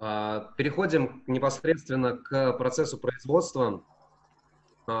 Переходим непосредственно к процессу производства.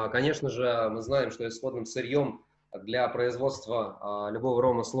 Конечно же, мы знаем, что исходным сырьем для производства любого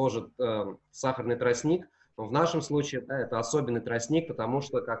рома служит сахарный тростник. В нашем случае это особенный тростник, потому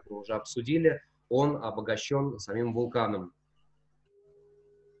что, как мы уже обсудили, он обогащен самим вулканом.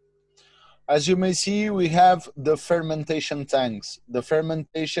 As you may see, we have the fermentation tanks. The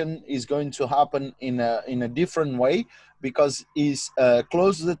fermentation is going to happen in a different way because is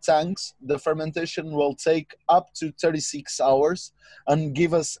close the tanks. The fermentation will take up to 36 hours and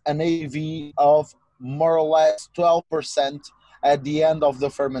give us an AV of more or less 12% at the end of the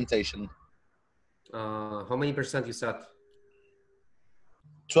fermentation. How many percent you said?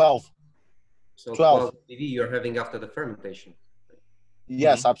 12. So 12 AV you're having after the fermentation.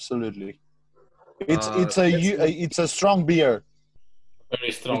 Yes, absolutely. It's a strong beer.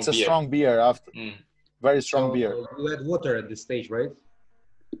 Very strong It's a beer. strong beer after very strong So beer. you add water at this stage, right?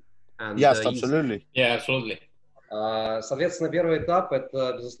 And, Yes, yeast. absolutely. Yeah, absolutely. Соответственно, первый этап –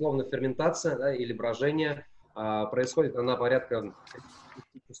 это, безусловно, ферментация, да, или брожение. Происходит она порядка 30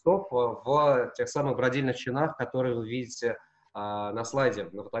 часов в тех самых бродильных чинах, которые вы видите на слайде,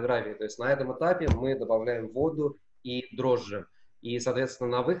 на фотографии. То есть на этом этапе мы добавляем воду и дрожжи. И,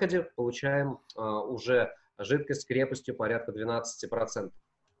 соответственно, на выходе получаем уже жидкость крепостью порядка 12%.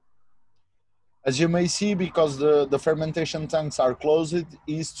 As you may see, because the fermentation tanks are closed,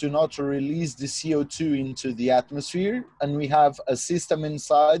 is to not release the CO2 into the atmosphere. And we have a system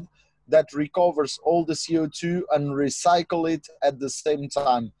inside that recovers all the CO2 and recycle it at the same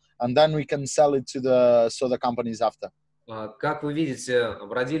time. And then we can sell it to the soda companies after. Как вы видите,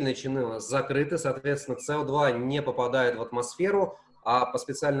 бродильные чины у нас закрыты, соответственно, СО2 не попадает в атмосферу, а по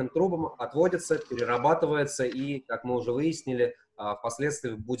специальным трубам отводится, перерабатывается и, как мы уже выяснили,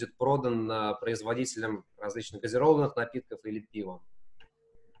 впоследствии будет продан производителям различных газированных напитков или пива.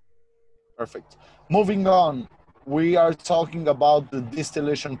 Perfect. Moving on, we are talking about the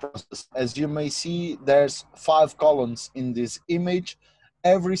distillation process. As you may see, there's 5 columns in this image.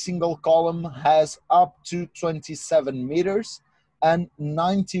 Every single column has up to 27 meters and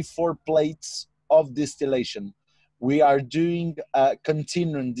 94 plates of distillation. We are doing a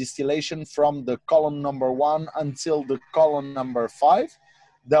continuing distillation from the column number 1 until the column number 5.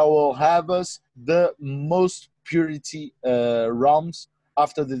 That will have us the most purity rums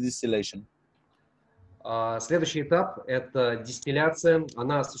after the distillation. Следующий этап – это дистилляция.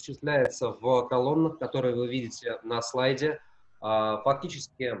 Она осуществляется в колоннах, которые вы видите на слайде.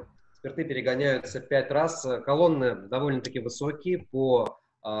 Фактически спирты перегоняются 5 раз. Колонны довольно-таки высокие, по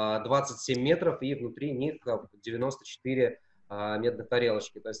 27 метров, и внутри них 94 медных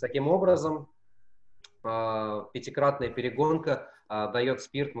тарелочки. То есть таким образом пятикратная перегонка дает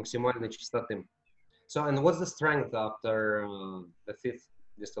спирт максимальной чистоты. So, and what's the strength after the 5th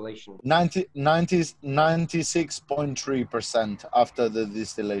distillation? 96.3% after the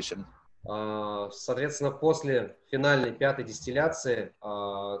distillation. Соответственно, после финальной 5-й дистилляции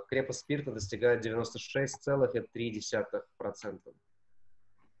крепость спирта достигает 96,3%.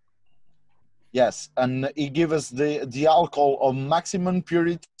 Yes, and it gives us the alcohol of maximum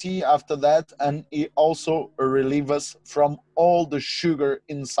purity after that, and it also relieves us from all the sugar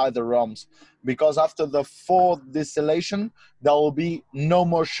inside the rums. Because after the 4th distillation, there will be no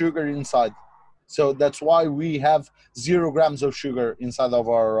more sugar inside. So that's why we have 0 grams of sugar inside of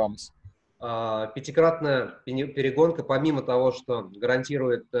our rums. Пятикратная перегонка, помимо того, что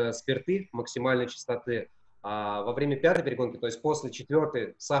гарантирует спирты максимальной чистоты, во время 5-й перегонки, то есть после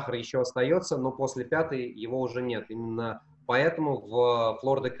 4-й сахар еще остается, но после 5-й его уже нет. Именно поэтому в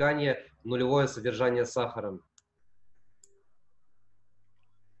Flor de Caña нулевое содержание сахара.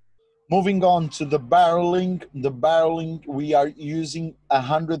 Moving on to the barreling we are using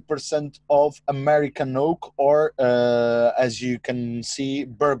 100% of American oak, or as you can see,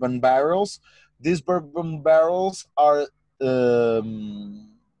 bourbon barrels. These bourbon barrels are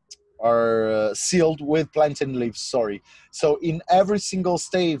sealed with plantain leaves, sorry. So in every single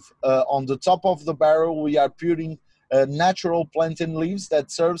stave on the top of the barrel, we are putting natural plantain leaves that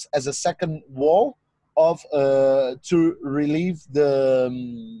serves as a second wall of to relieve the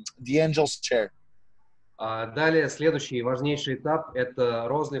angel's chair. Далее, следующий важнейший этап – это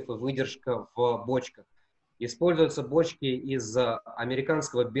розлив и выдержка в бочках. Используются бочки из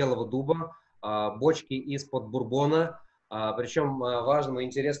американского белого дуба, бочки из-под бурбона. Причем важным и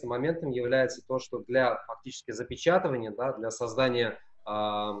интересным моментом является то, что для фактически запечатывания, да, для создания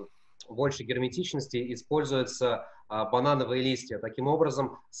большей герметичности используются банановые листья. Таким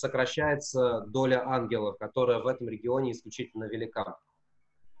образом, сокращается доля ангелов, которая в этом регионе исключительно велика.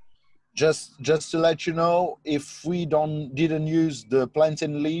 Just to let you know, if we didn't use the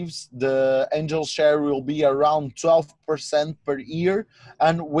plantain leaves, the angel share will be around 12% per year,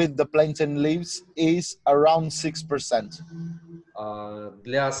 and with the plantain leaves is around 6%.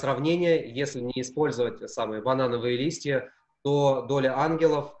 Для сравнения, если не использовать самые банановые листья, то доля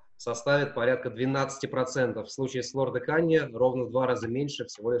ангелов составит порядка 12%. В случае с Flor de Caña ровно в 2 раза меньше,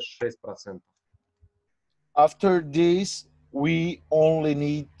 всего лишь 6%. After this, we only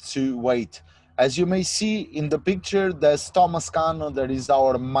need to wait. As you may see in the picture, there's Thomas Cano, that is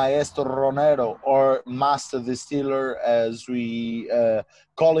our maestro ronero, or master distiller, as we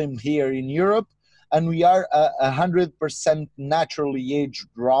call him here in Europe. And we are 100% naturally aged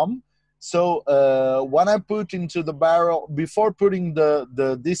rum. So when I put into the barrel, before putting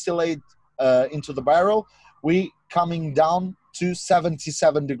the distillate into the barrel, we coming down to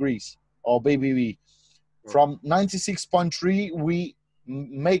 77 degrees of ABV. From 96.3, we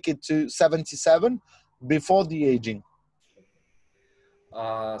make it to 77 before the aging.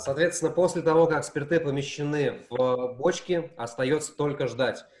 Соответственно, после того, как спирты помещены в бочки, остается только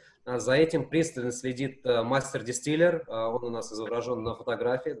ждать. За этим пристально следит мастер-дистиллер, он у нас изображен на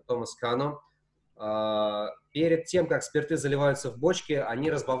фотографии, это Томас Кано. Перед тем, как спирты заливаются в бочки,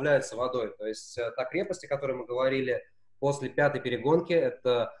 они разбавляются водой. То есть та крепость, о которой мы говорили, после пятой перегонки,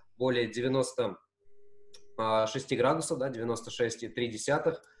 это более 96 градусов, да,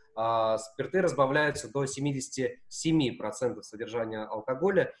 96,3. Спирты разбавляются до 77% содержания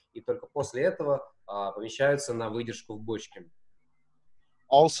алкоголя, и только после этого помещаются на выдержку в бочке.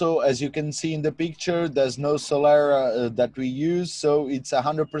 Also, as you can see in the picture, there's no Solera that we use, so it's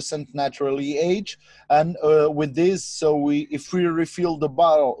 100% naturally aged. And with this, so if we refill the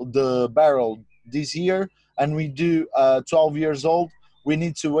barrel this year, and we do 12 years old, we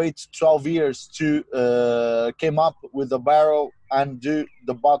need to wait 12 years to come up with the barrel and do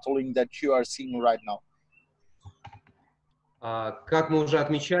the bottling that you are seeing right now. Как мы уже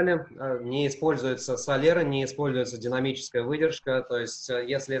отмечали, не используется солера, не используется динамическая выдержка. То есть,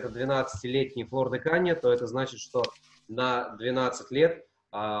 если это 12-летний Flor de Caña, то это значит, что на 12 лет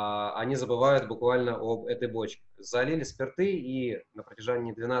они забывают буквально об этой бочке. Залили спирты, и на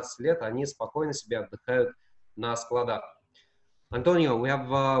протяжении 12 лет они спокойно себе отдыхают на складах. Антонио, we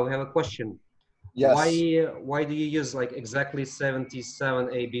have a question. Yes. Why do you use like exactly 77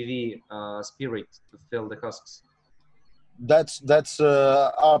 ABV spirit to fill the casks? That's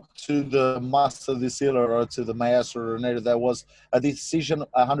up to the master distiller or to the maestro ronero. That was a decision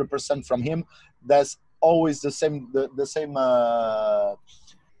 100% from him. That's always the same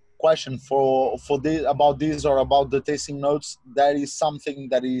question for this, about this or about the tasting notes. That is something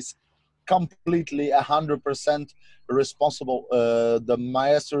that is completely 100% responsible, the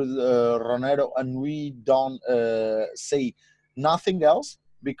maestro ronero, and we don't say nothing else,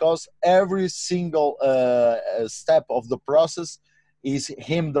 because every single step of the process is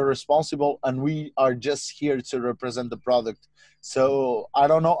him the responsible, and we are just here to represent the product. So I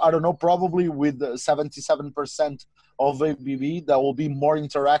don't know, probably with 77% of ABV, there will be more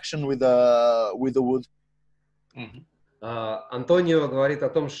interaction with the wood. Мгм. Антонио говорит о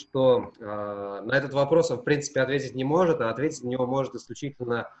том, что на этот вопрос он, в принципе, ответить не может, а ответить на него может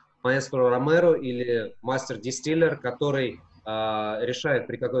исключительно маэстро ромеро или мастер-дистиллер, который решает,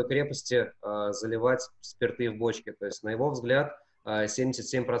 при какой крепости заливать спирты в бочки. То есть, на его взгляд,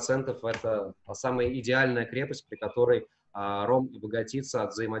 77% это самая идеальная крепость, при которой ром обогатится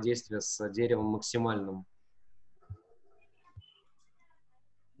от взаимодействия с деревом максимальным.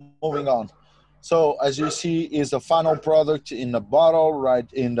 Moving on. So as you see, is a final product in the bottle, right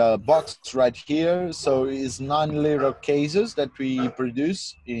in the box right here. So it's 9-liter cases that we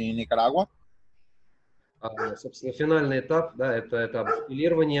produce in Nicaragua. Собственно, финальный этап, да, это этап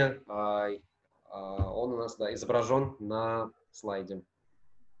дистиллирования. Он у нас, да, изображен на слайде.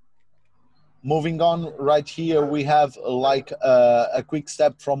 Moving on, right here we have like a quick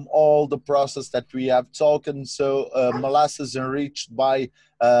step from all the process that we have talked. So molasses enriched by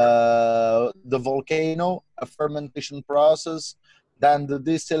the volcano, a fermentation process, then the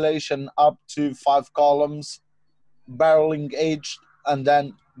distillation up to 5 columns, barreling aged, and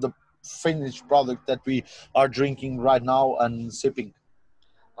then the finished product that we are drinking right now and sipping.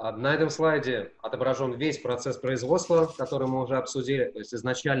 На этом слайде отображен весь процесс производства, который мы уже обсудили. То есть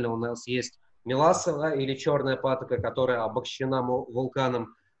изначально у нас есть меласса, да, или черная патока, которая обогащена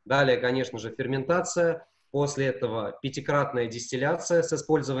вулканом. Далее, конечно же, ферментация. После этого пятикратная дистилляция с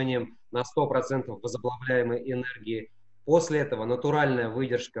использованием на 100% возобновляемой энергии. После этого натуральная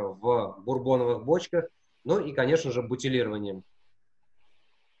выдержка в бурбоновых бочках. Ну и, конечно же, бутилирование.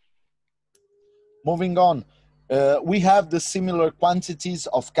 Moving on, we have the similar quantities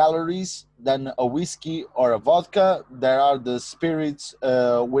of calories than a whiskey or a vodka. There are the spirits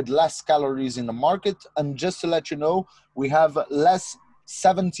with less calories in the market. And just to let you know, we have less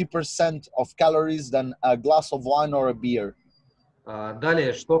 70% of calories than a glass of wine or a beer.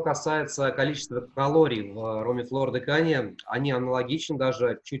 Далее, что касается количества калорий в роме Flor de Caña, они аналогичны,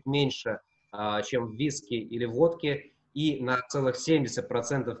 даже чуть меньше, чем в виски или водке, и на целых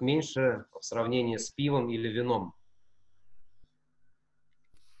 70% меньше в сравнении с пивом или вином.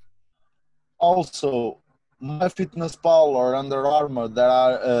 Also, MyFitnessPal or Under Armour, there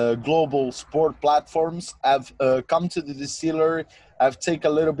are global sport platforms, have come to the distillery, have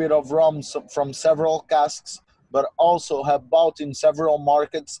taken a little bit of rum from several casks, but also have bought in several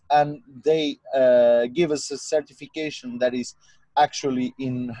markets, and they give us a certification that is actually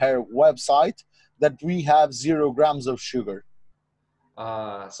in her website that we have 0 grams of sugar.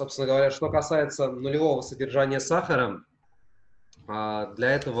 Собственно говоря, что касается нулевого содержания сахара,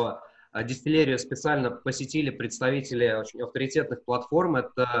 для этого дистиллерию специально посетили представители очень авторитетных платформ.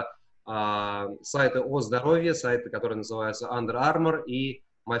 Это сайты о здоровье, сайты, которые называются Under Armour и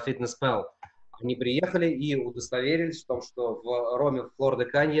MyFitnessPal. Они приехали и удостоверились в том, что в роме Flor de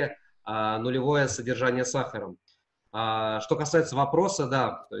Caña нулевое содержание сахара. Что касается вопроса,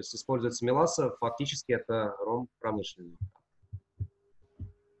 да, то есть используется меласса, фактически это ром промышленный.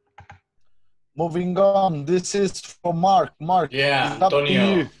 Moving on, this is for Mark. Mark, Yeah, it's up to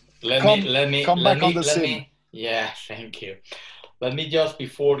Antonio, you. let back on the me, scene. yeah, thank you. Let me just,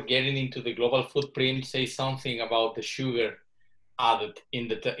 before getting into the global footprint, say something about the sugar added in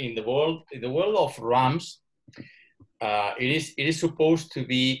the world of rums. It is supposed to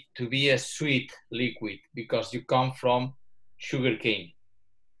be a sweet liquid because you come from sugar cane.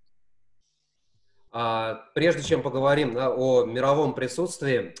 Прежде чем поговорим, да, о мировом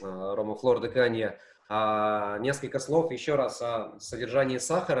присутствии рома Flor de Caña, несколько слов еще раз о содержании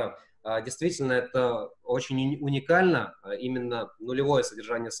сахара. Действительно, это очень уникально, именно нулевое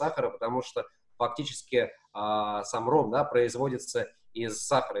содержание сахара, потому что фактически сам ром, да, производится из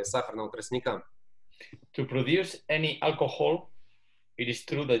сахара, из сахарного тростника. To produce any alcohol, it is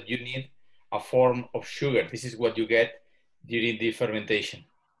true that you need a form of sugar. This is what you get during the fermentation.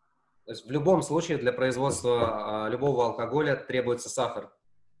 То есть в любом случае для производства любого алкоголя требуется сахар.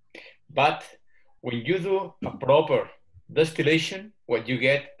 But when you do a proper distillation, what you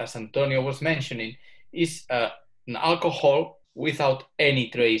get, as Antonio was mentioning, is an alcohol without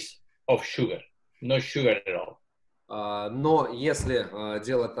any trace of sugar. No sugar at all. Но если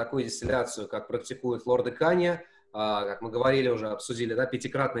делать такую дистилляцию, как практикует Flor de Caña, как мы говорили уже, обсудили, да,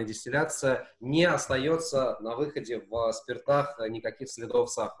 пятикратная дистилляция, не остается на выходе в спиртах никаких следов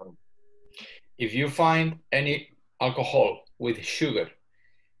сахара. If you find any alcohol with sugar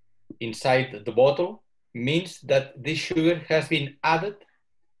inside the bottle, means that this sugar has been added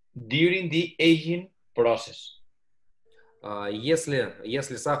during the aging process.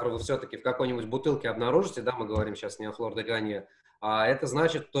 Если сахар вы все-таки в какой-нибудь бутылке обнаружите, да, мы говорим сейчас не о Flor de Caña, это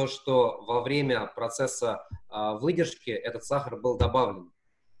значит то, что во время процесса выдержки этот сахар был добавлен.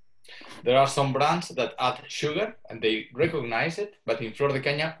 There are some brands that add sugar and they recognize it, but in Flor de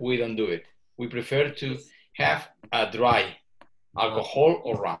Caña we don't do it. We prefer to have a dry alcohol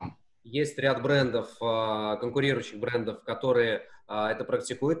or rum. Есть ряд брендов, конкурирующих брендов, которые это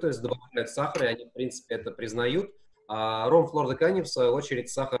практикуют, то есть добавляют сахар, и они, в принципе, это признают. Ром Flor de Caña, в свою очередь,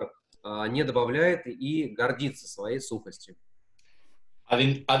 сахар не добавляет и гордится своей сухостью.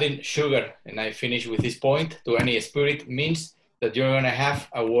 Adding sugar, and I finish with this point, to any spirit means that you're going to have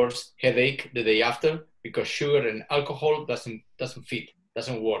a worse headache the day after because sugar and alcohol doesn't fit,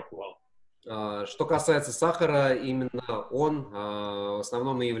 doesn't work well. Что касается сахара, именно он в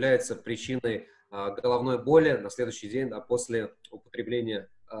основном и является причиной головной боли на следующий день, да, после употребления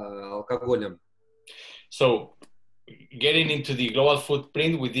алкоголя. So, getting into the global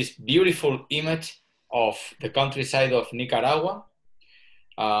footprint with this beautiful image of the countryside of Nicaragua,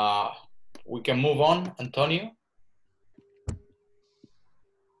 we can move on, Antonio.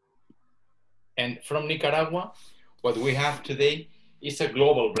 And from Nicaragua, what we have today is a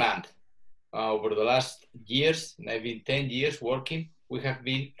global brand. Over the last years, maybe 10 years working, we have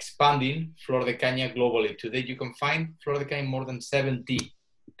been expanding Flor de Caña globally. Today you can find Flor de Caña in more than 70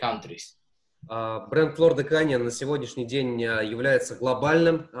 countries. Бренд Flor de Caña на сегодняшний день является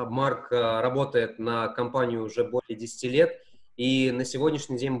глобальным. Марк работает на компанию уже более 10 лет, и на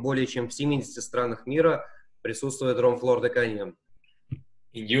сегодняшний день более чем в 70 странах мира присутствует ром Flor de Caña.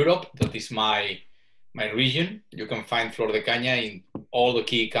 In Europe, that is my region, you can find Flor de Caña in all the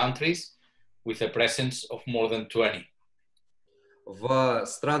key countries with a presence of more than 20. В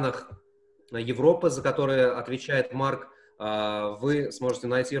странах Европы, за которые отвечает Марк, вы сможете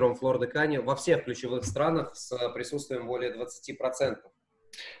найти ром Flor de Caña во всех ключевых странах с присутствием более 20%.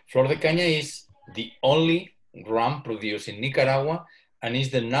 Flor de Caña is the only rum produced in Nicaragua and is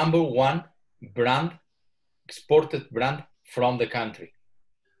the #1 brand, exported brand from the country.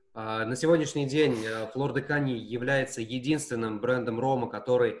 На сегодняшний день Flor de Caña является единственным брендом рома,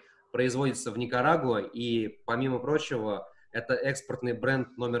 который производится в Никарагуа, и, помимо прочего, это экспортный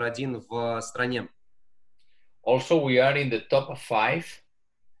бренд номер 1 в стране. Also, we are in the top 5,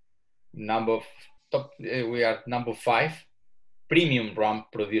 we are number 5 premium rum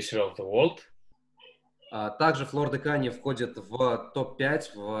producer of the world. Также Flor de Caña входит в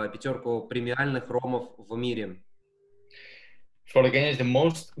топ-5, в пятерку премиальных ромов в мире. Flor de Caña is the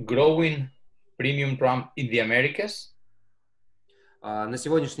most growing premium rum in the Americas. На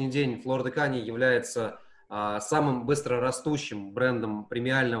сегодняшний день Flor de Caña является самым быстро растущим брендом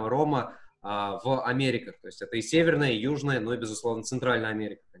премиального рома в Америках. То есть это и Северная, и Южная, но и, безусловно, Центральная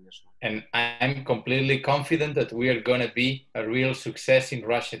Америка, конечно. And I'm completely confident that we are going to be a real success in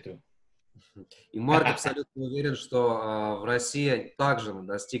Russia too. И Марк абсолютно уверен, что в России также мы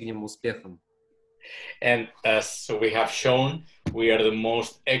достигнем успеха. And as we have shown, we are the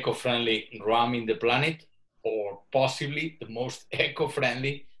most eco-friendly rum in the planet, or possibly the most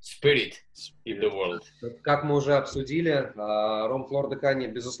eco-friendly spirit in the world. Как мы уже обсудили, ром Flor de Caña,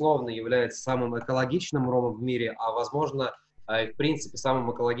 безусловно, является самым экологичным ромом в мире, а, возможно, в принципе,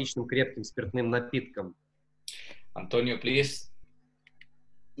 самым экологичным крепким спиртным напитком. Antonio, please.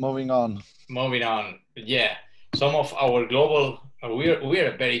 Moving on. Moving on. Yeah, some of our global,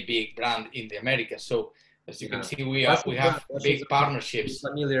 we're a very big brand in the Americas. So as you can see, we have big partnerships.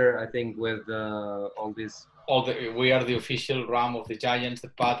 Familiar, I think, with all this. We are the official rum of the Giants, the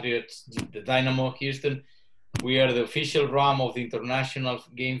Patriots, the Dynamo Houston. We are the official rum of the International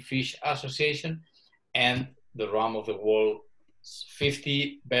Game Fish Association and the rum of the world's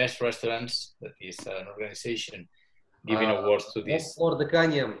 50 best restaurants. That is an organization giving awards to this. Flor de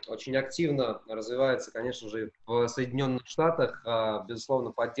Caña очень активно развивается, конечно же, в Соединенных Штатах.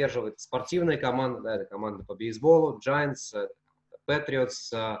 Безусловно, поддерживает спортивные команды. Да, это команда по бейсболу, Giants,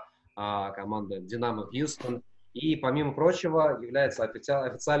 Patriots, команда Dynamo Houston. И, помимо прочего, является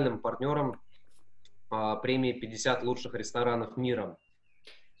официальным партнером премии 50 лучших ресторанов мира.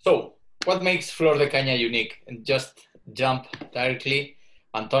 So, what makes Flor de Caña unique? And just jump directly,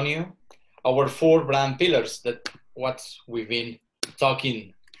 Antonio, our 4 brand pillars, that what we've been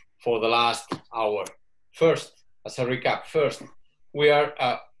talking for the last hour. First, as a recap, we are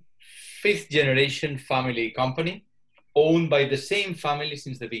a 5th generation family company owned by the same family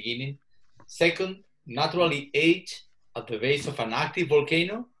since the beginning. Second, naturally aged at the base of an active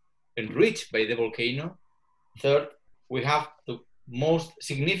volcano, enriched by the volcano. Third, we have the most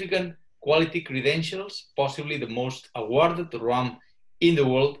significant quality credentials, possibly the most awarded rum in the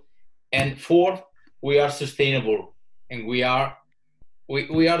world. And fourth, we are sustainable, and we are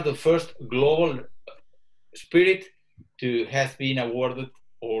the first global spirit to have been awarded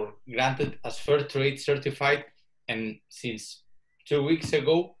or granted as fair trade certified. And since 2 weeks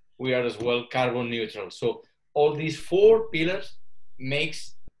ago, we are as well carbon neutral. So all these 4 pillars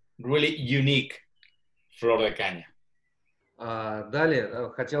makes really unique Flor de Caña.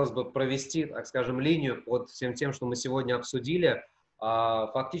 Далее хотелось бы провести, так скажем, линию под всем тем, что мы сегодня обсудили.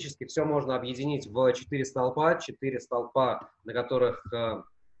 Фактически все можно объединить в 4 столпа, на которых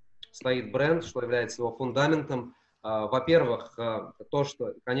стоит бренд, что является его фундаментом. Во-первых, то,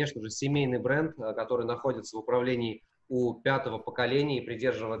 что, конечно же, семейный бренд, который находится в управлении у 5-го поколения и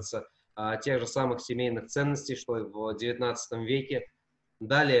придерживается тех же самых семейных ценностей, что и в 19 веке.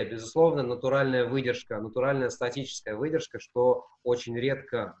 Далее, безусловно, натуральная выдержка, натуральная статическая выдержка, что очень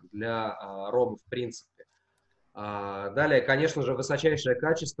редко для рома в принципе. Далее, конечно же, высочайшее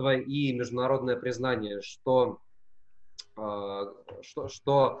качество и международное признание, что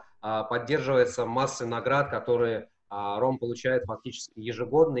поддерживается массой наград, которые ром получает фактически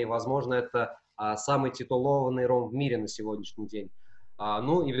ежегодно, и, возможно, это самый титулованный ром в мире на сегодняшний день.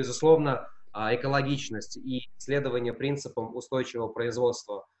 Ну и, безусловно, экологичность и следование принципам устойчивого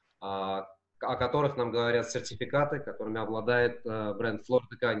производства, о которых нам говорят сертификаты, которыми обладает бренд Flor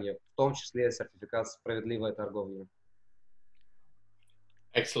de Caña, в том числе сертификат «Справедливая торговля».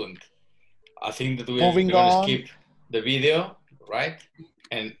 Excellent. I think that we're Moving going to on. skip the video, right?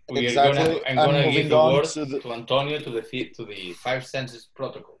 And we Exactly. I'm gonna give moving the on word to Antonio to the five senses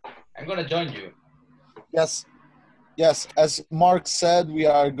protocol. I'm gonna join you. Yes. As Mark said, we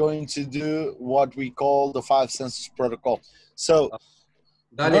are going to do what we call the five senses protocol. So I'm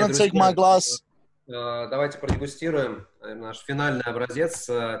Далее, gonna take друзья, my glass. давайте продегустируем наш финальный образец.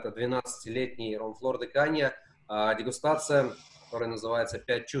 Это 12-летний ром Flor de Caña, дегустация, которая называется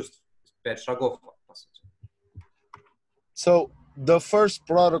 «Пять чувств», 5 шагов, по сути. So the first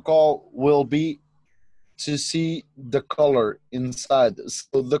protocol will be to see the color inside.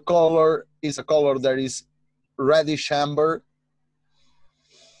 So the color is a color that is reddish amber.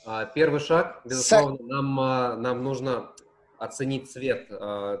 Первый шаг, безусловно, нам нужно оценить цвет.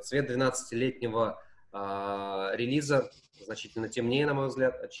 Цвет 12-летнего релиза значительно темнее, на мой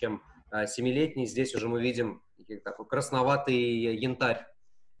взгляд, чем 7-летний. Здесь уже мы видим такой красноватый янтарь.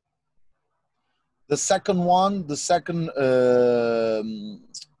 The second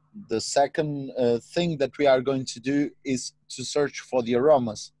thing that we are going to do is to search for the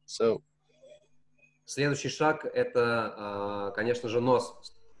aromas. So Следующий шаг – это, конечно же, нос.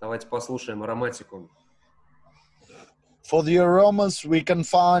 Давайте послушаем ароматику. For the aromas, we can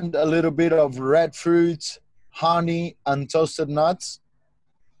find a little bit of red fruit, honey, and toasted nuts.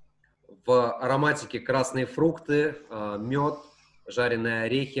 В ароматике красные фрукты, мед, жареные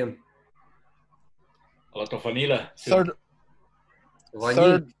орехи. A lot of vanilla.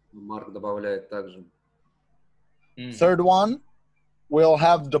 Ваниль, Марк добавляет также. Third one, we'll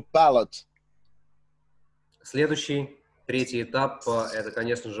have the palate. Следующий, третий этап – это,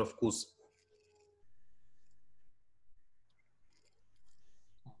 конечно же, вкус.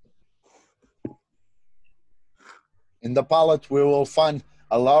 In the palate, we will find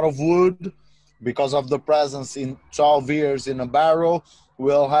a lot of wood because of the presence in 12 years in a barrel.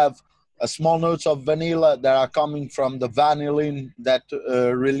 We'll have a small notes of vanilla that are coming from the vanillin that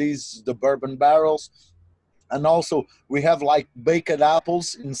release the bourbon barrels. And also we have like baked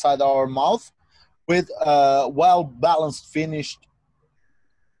apples inside our mouth with a well-balanced finish.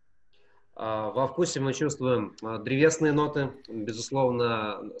 Во вкусе мы чувствуем древесные ноты.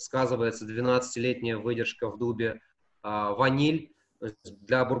 Безусловно, сказывается 12-летняя выдержка в дубе. Ваниль.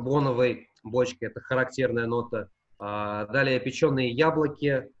 Для бурбоновой бочки это характерная нота. Далее печеные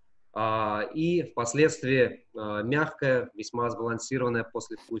яблоки. И впоследствии мягкое, весьма сбалансированное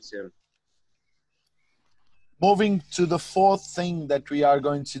послевкусие. Moving to the fourth thing that we are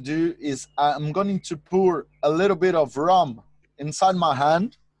going to do is I'm going to pour a little bit of rum inside my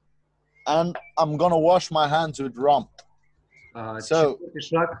hand and I'm going to wash my hands with rum.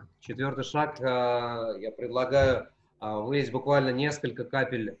 Четвертый шаг, я предлагаю вылить буквально несколько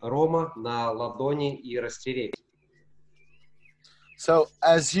капель рома на ладони и растереть. So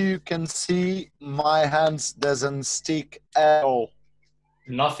as you can see, my hands doesn't stick at all.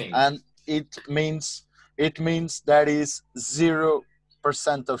 Nothing. And it means that is 0%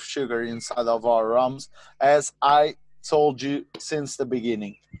 of sugar inside of our rums, as I told you since the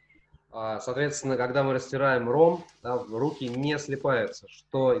beginning. Соответственно, когда мы растираем ром, руки не слипаются,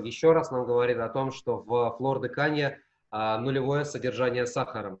 что еще раз нам говорит о том, что в Flor de Caña нулевое содержание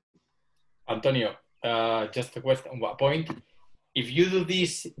сахара. Antonio, just a question, one point. If you do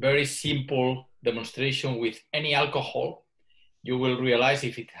this very simple demonstration with any alcohol, you will realize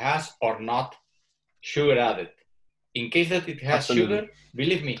if it has or not sugar added. In case that it has Absolutely. sugar,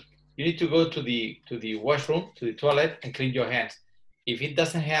 believe me, you need to go to the washroom, to the toilet, and clean your hands. If it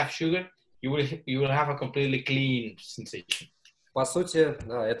doesn't have sugar, you will have a completely clean sensation. По сути,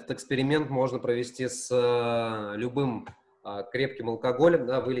 да, этот эксперимент можно провести с любым крепким алкоголем,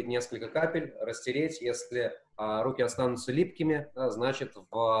 да, вылить несколько капель, растереть. Если руки останутся липкими, да, значит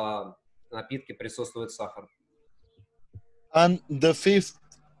в напитке присутствует сахар. And the fifth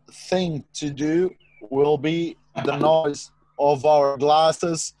thing to do will be the noise of our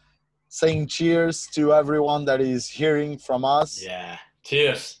glasses saying cheers to everyone that is hearing from us. Yeah.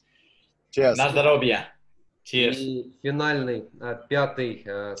 Cheers. Cheers. На здоровье. Cheers. И финальный, пятый,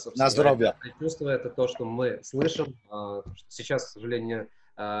 собственно, чувство — это то, что мы слышим. Сейчас, к сожалению,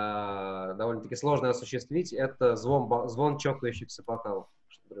 довольно-таки сложно осуществить. Это звон чокающихся бокалов.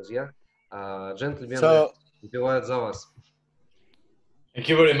 Друзья, джентльмены выпивают за вас. Thank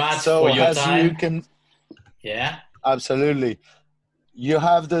you very much for your time. Yeah. Absolutely. You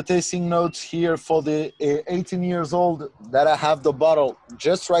have the tasting notes here for the 18 years old that I have the bottle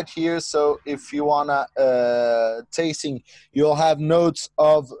just right here. So if you wanna tasting, you'll have notes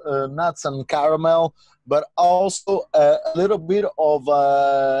of nuts and caramel, but also a little bit of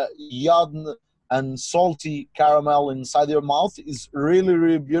yod and salty caramel inside your mouth is really,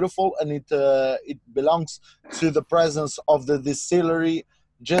 really beautiful, and it belongs to the presence of the distillery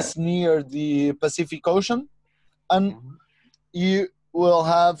just near the Pacific Ocean. And you will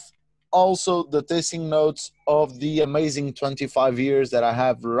have also the tasting notes of the amazing 25 years that I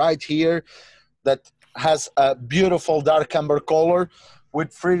have right here, that has a beautiful dark amber color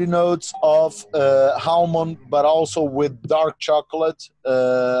with fruity notes of almond, but also with dark chocolate.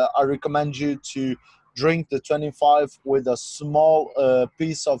 I recommend you to drink the 25 with a small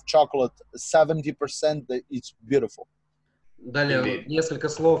piece of chocolate, 70%. It's beautiful. Далее, несколько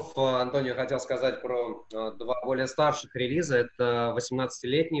слов Антонио хотел сказать про два более старших релиза. Это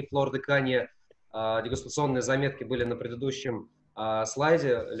 18-летний Flor de Caña. Дегустационные заметки были на предыдущем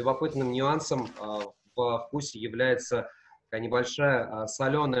слайде. Любопытным нюансом в вкусе является такая небольшая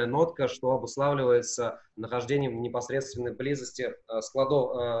соленая нотка, что обуславливается нахождением в непосредственной близости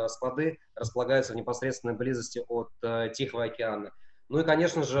склады располагаются в непосредственной близости от Тихого океана. Ну и,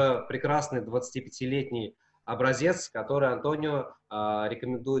 конечно же, прекрасный 25-летний образец, который Антонио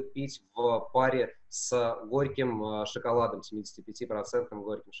рекомендует пить в паре с горьким шоколадом, 75%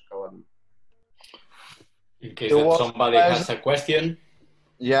 горьким шоколадом. In case that somebody has a question,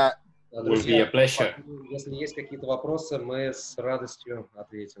 yeah, it will be a pleasure. Если есть какие-то вопросы, мы с радостью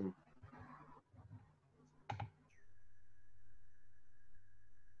ответим.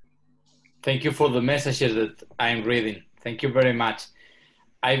 Thank you for the messages that I'm reading. Thank you very much.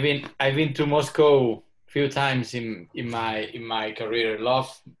 I've been to Moscow a few times in my career.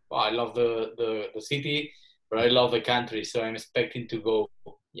 I love the city, but I love the country, so I'm expecting to go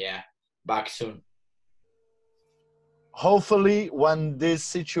back soon. Hopefully, when this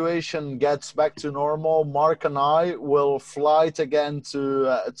situation gets back to normal, Mark and I will fly again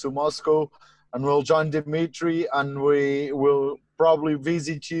to Moscow, and we'll join Dimitri, and we will probably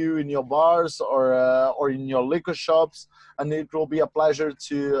visit you in your bars or in your liquor shops, and it will be a pleasure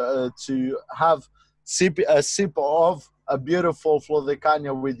to have a sip of a beautiful Flor de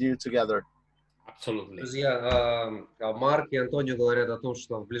Caña with you together. Absolutely. Друзья, Марк и Антонио говорят о том,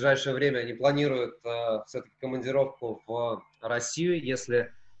 что в ближайшее время они планируют все-таки командировку в Россию,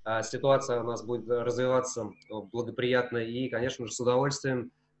 если ситуация у нас будет развиваться благоприятно, и, конечно же, с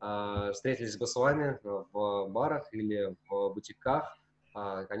удовольствием встретились бы с вами в барах или в бутиках,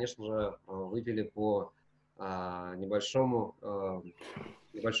 конечно же, выпили по небольшой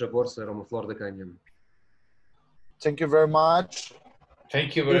порции рома Flor de Caña. Thank you very much.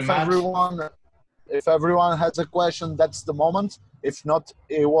 Thank you very much. If everyone has a question, that's the moment. If not,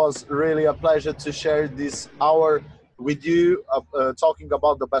 it was really a pleasure to share this hour with you, talking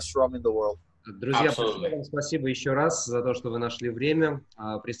about the best rum in the world. Друзья, вам спасибо еще раз за то, что вы нашли время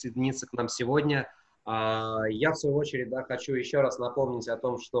присоединиться к нам сегодня. Я, в свою очередь, хочу еще раз напомнить о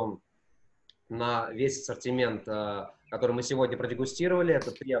том, что на весь ассортимент, который мы сегодня продегустировали,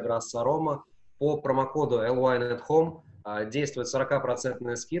 это 3 образца рома, по промокоду LWineAtHome действует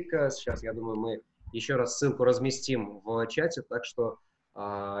 40% скидка. Сейчас, я думаю, мы еще раз ссылку разместим в чате, так что,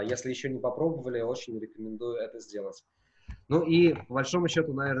 если еще не попробовали, очень рекомендую это сделать. Ну и, по большому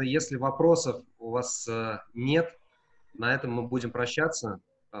счету, наверное, если вопросов у вас нет, на этом мы будем прощаться.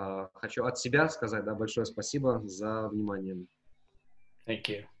 Хочу от себя сказать большое спасибо за внимание. Thank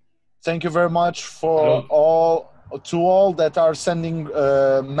you. Thank you very much for all that are sending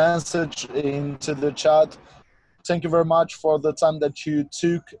a message into the chat. Thank you very much for the time that you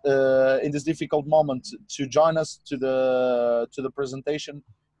took in this difficult moment to join us to the presentation.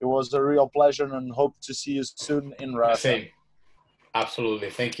 It was a real pleasure, and hope to see you soon in Russia. Same. Absolutely.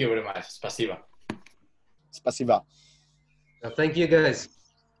 Thank you very much. Спасибо. Спасибо. Thank you, guys.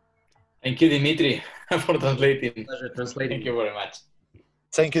 Thank you, Dimitri, for translating. Pleasure translating. Thank you very much.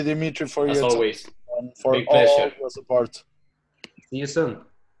 Thank you, Dimitri, for As your always. time and for Big all pleasure. your support. See you soon.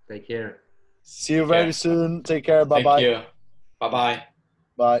 Take care. See you very soon. Take care. Bye-bye. Thank you. Bye-bye.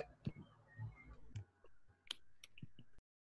 Bye.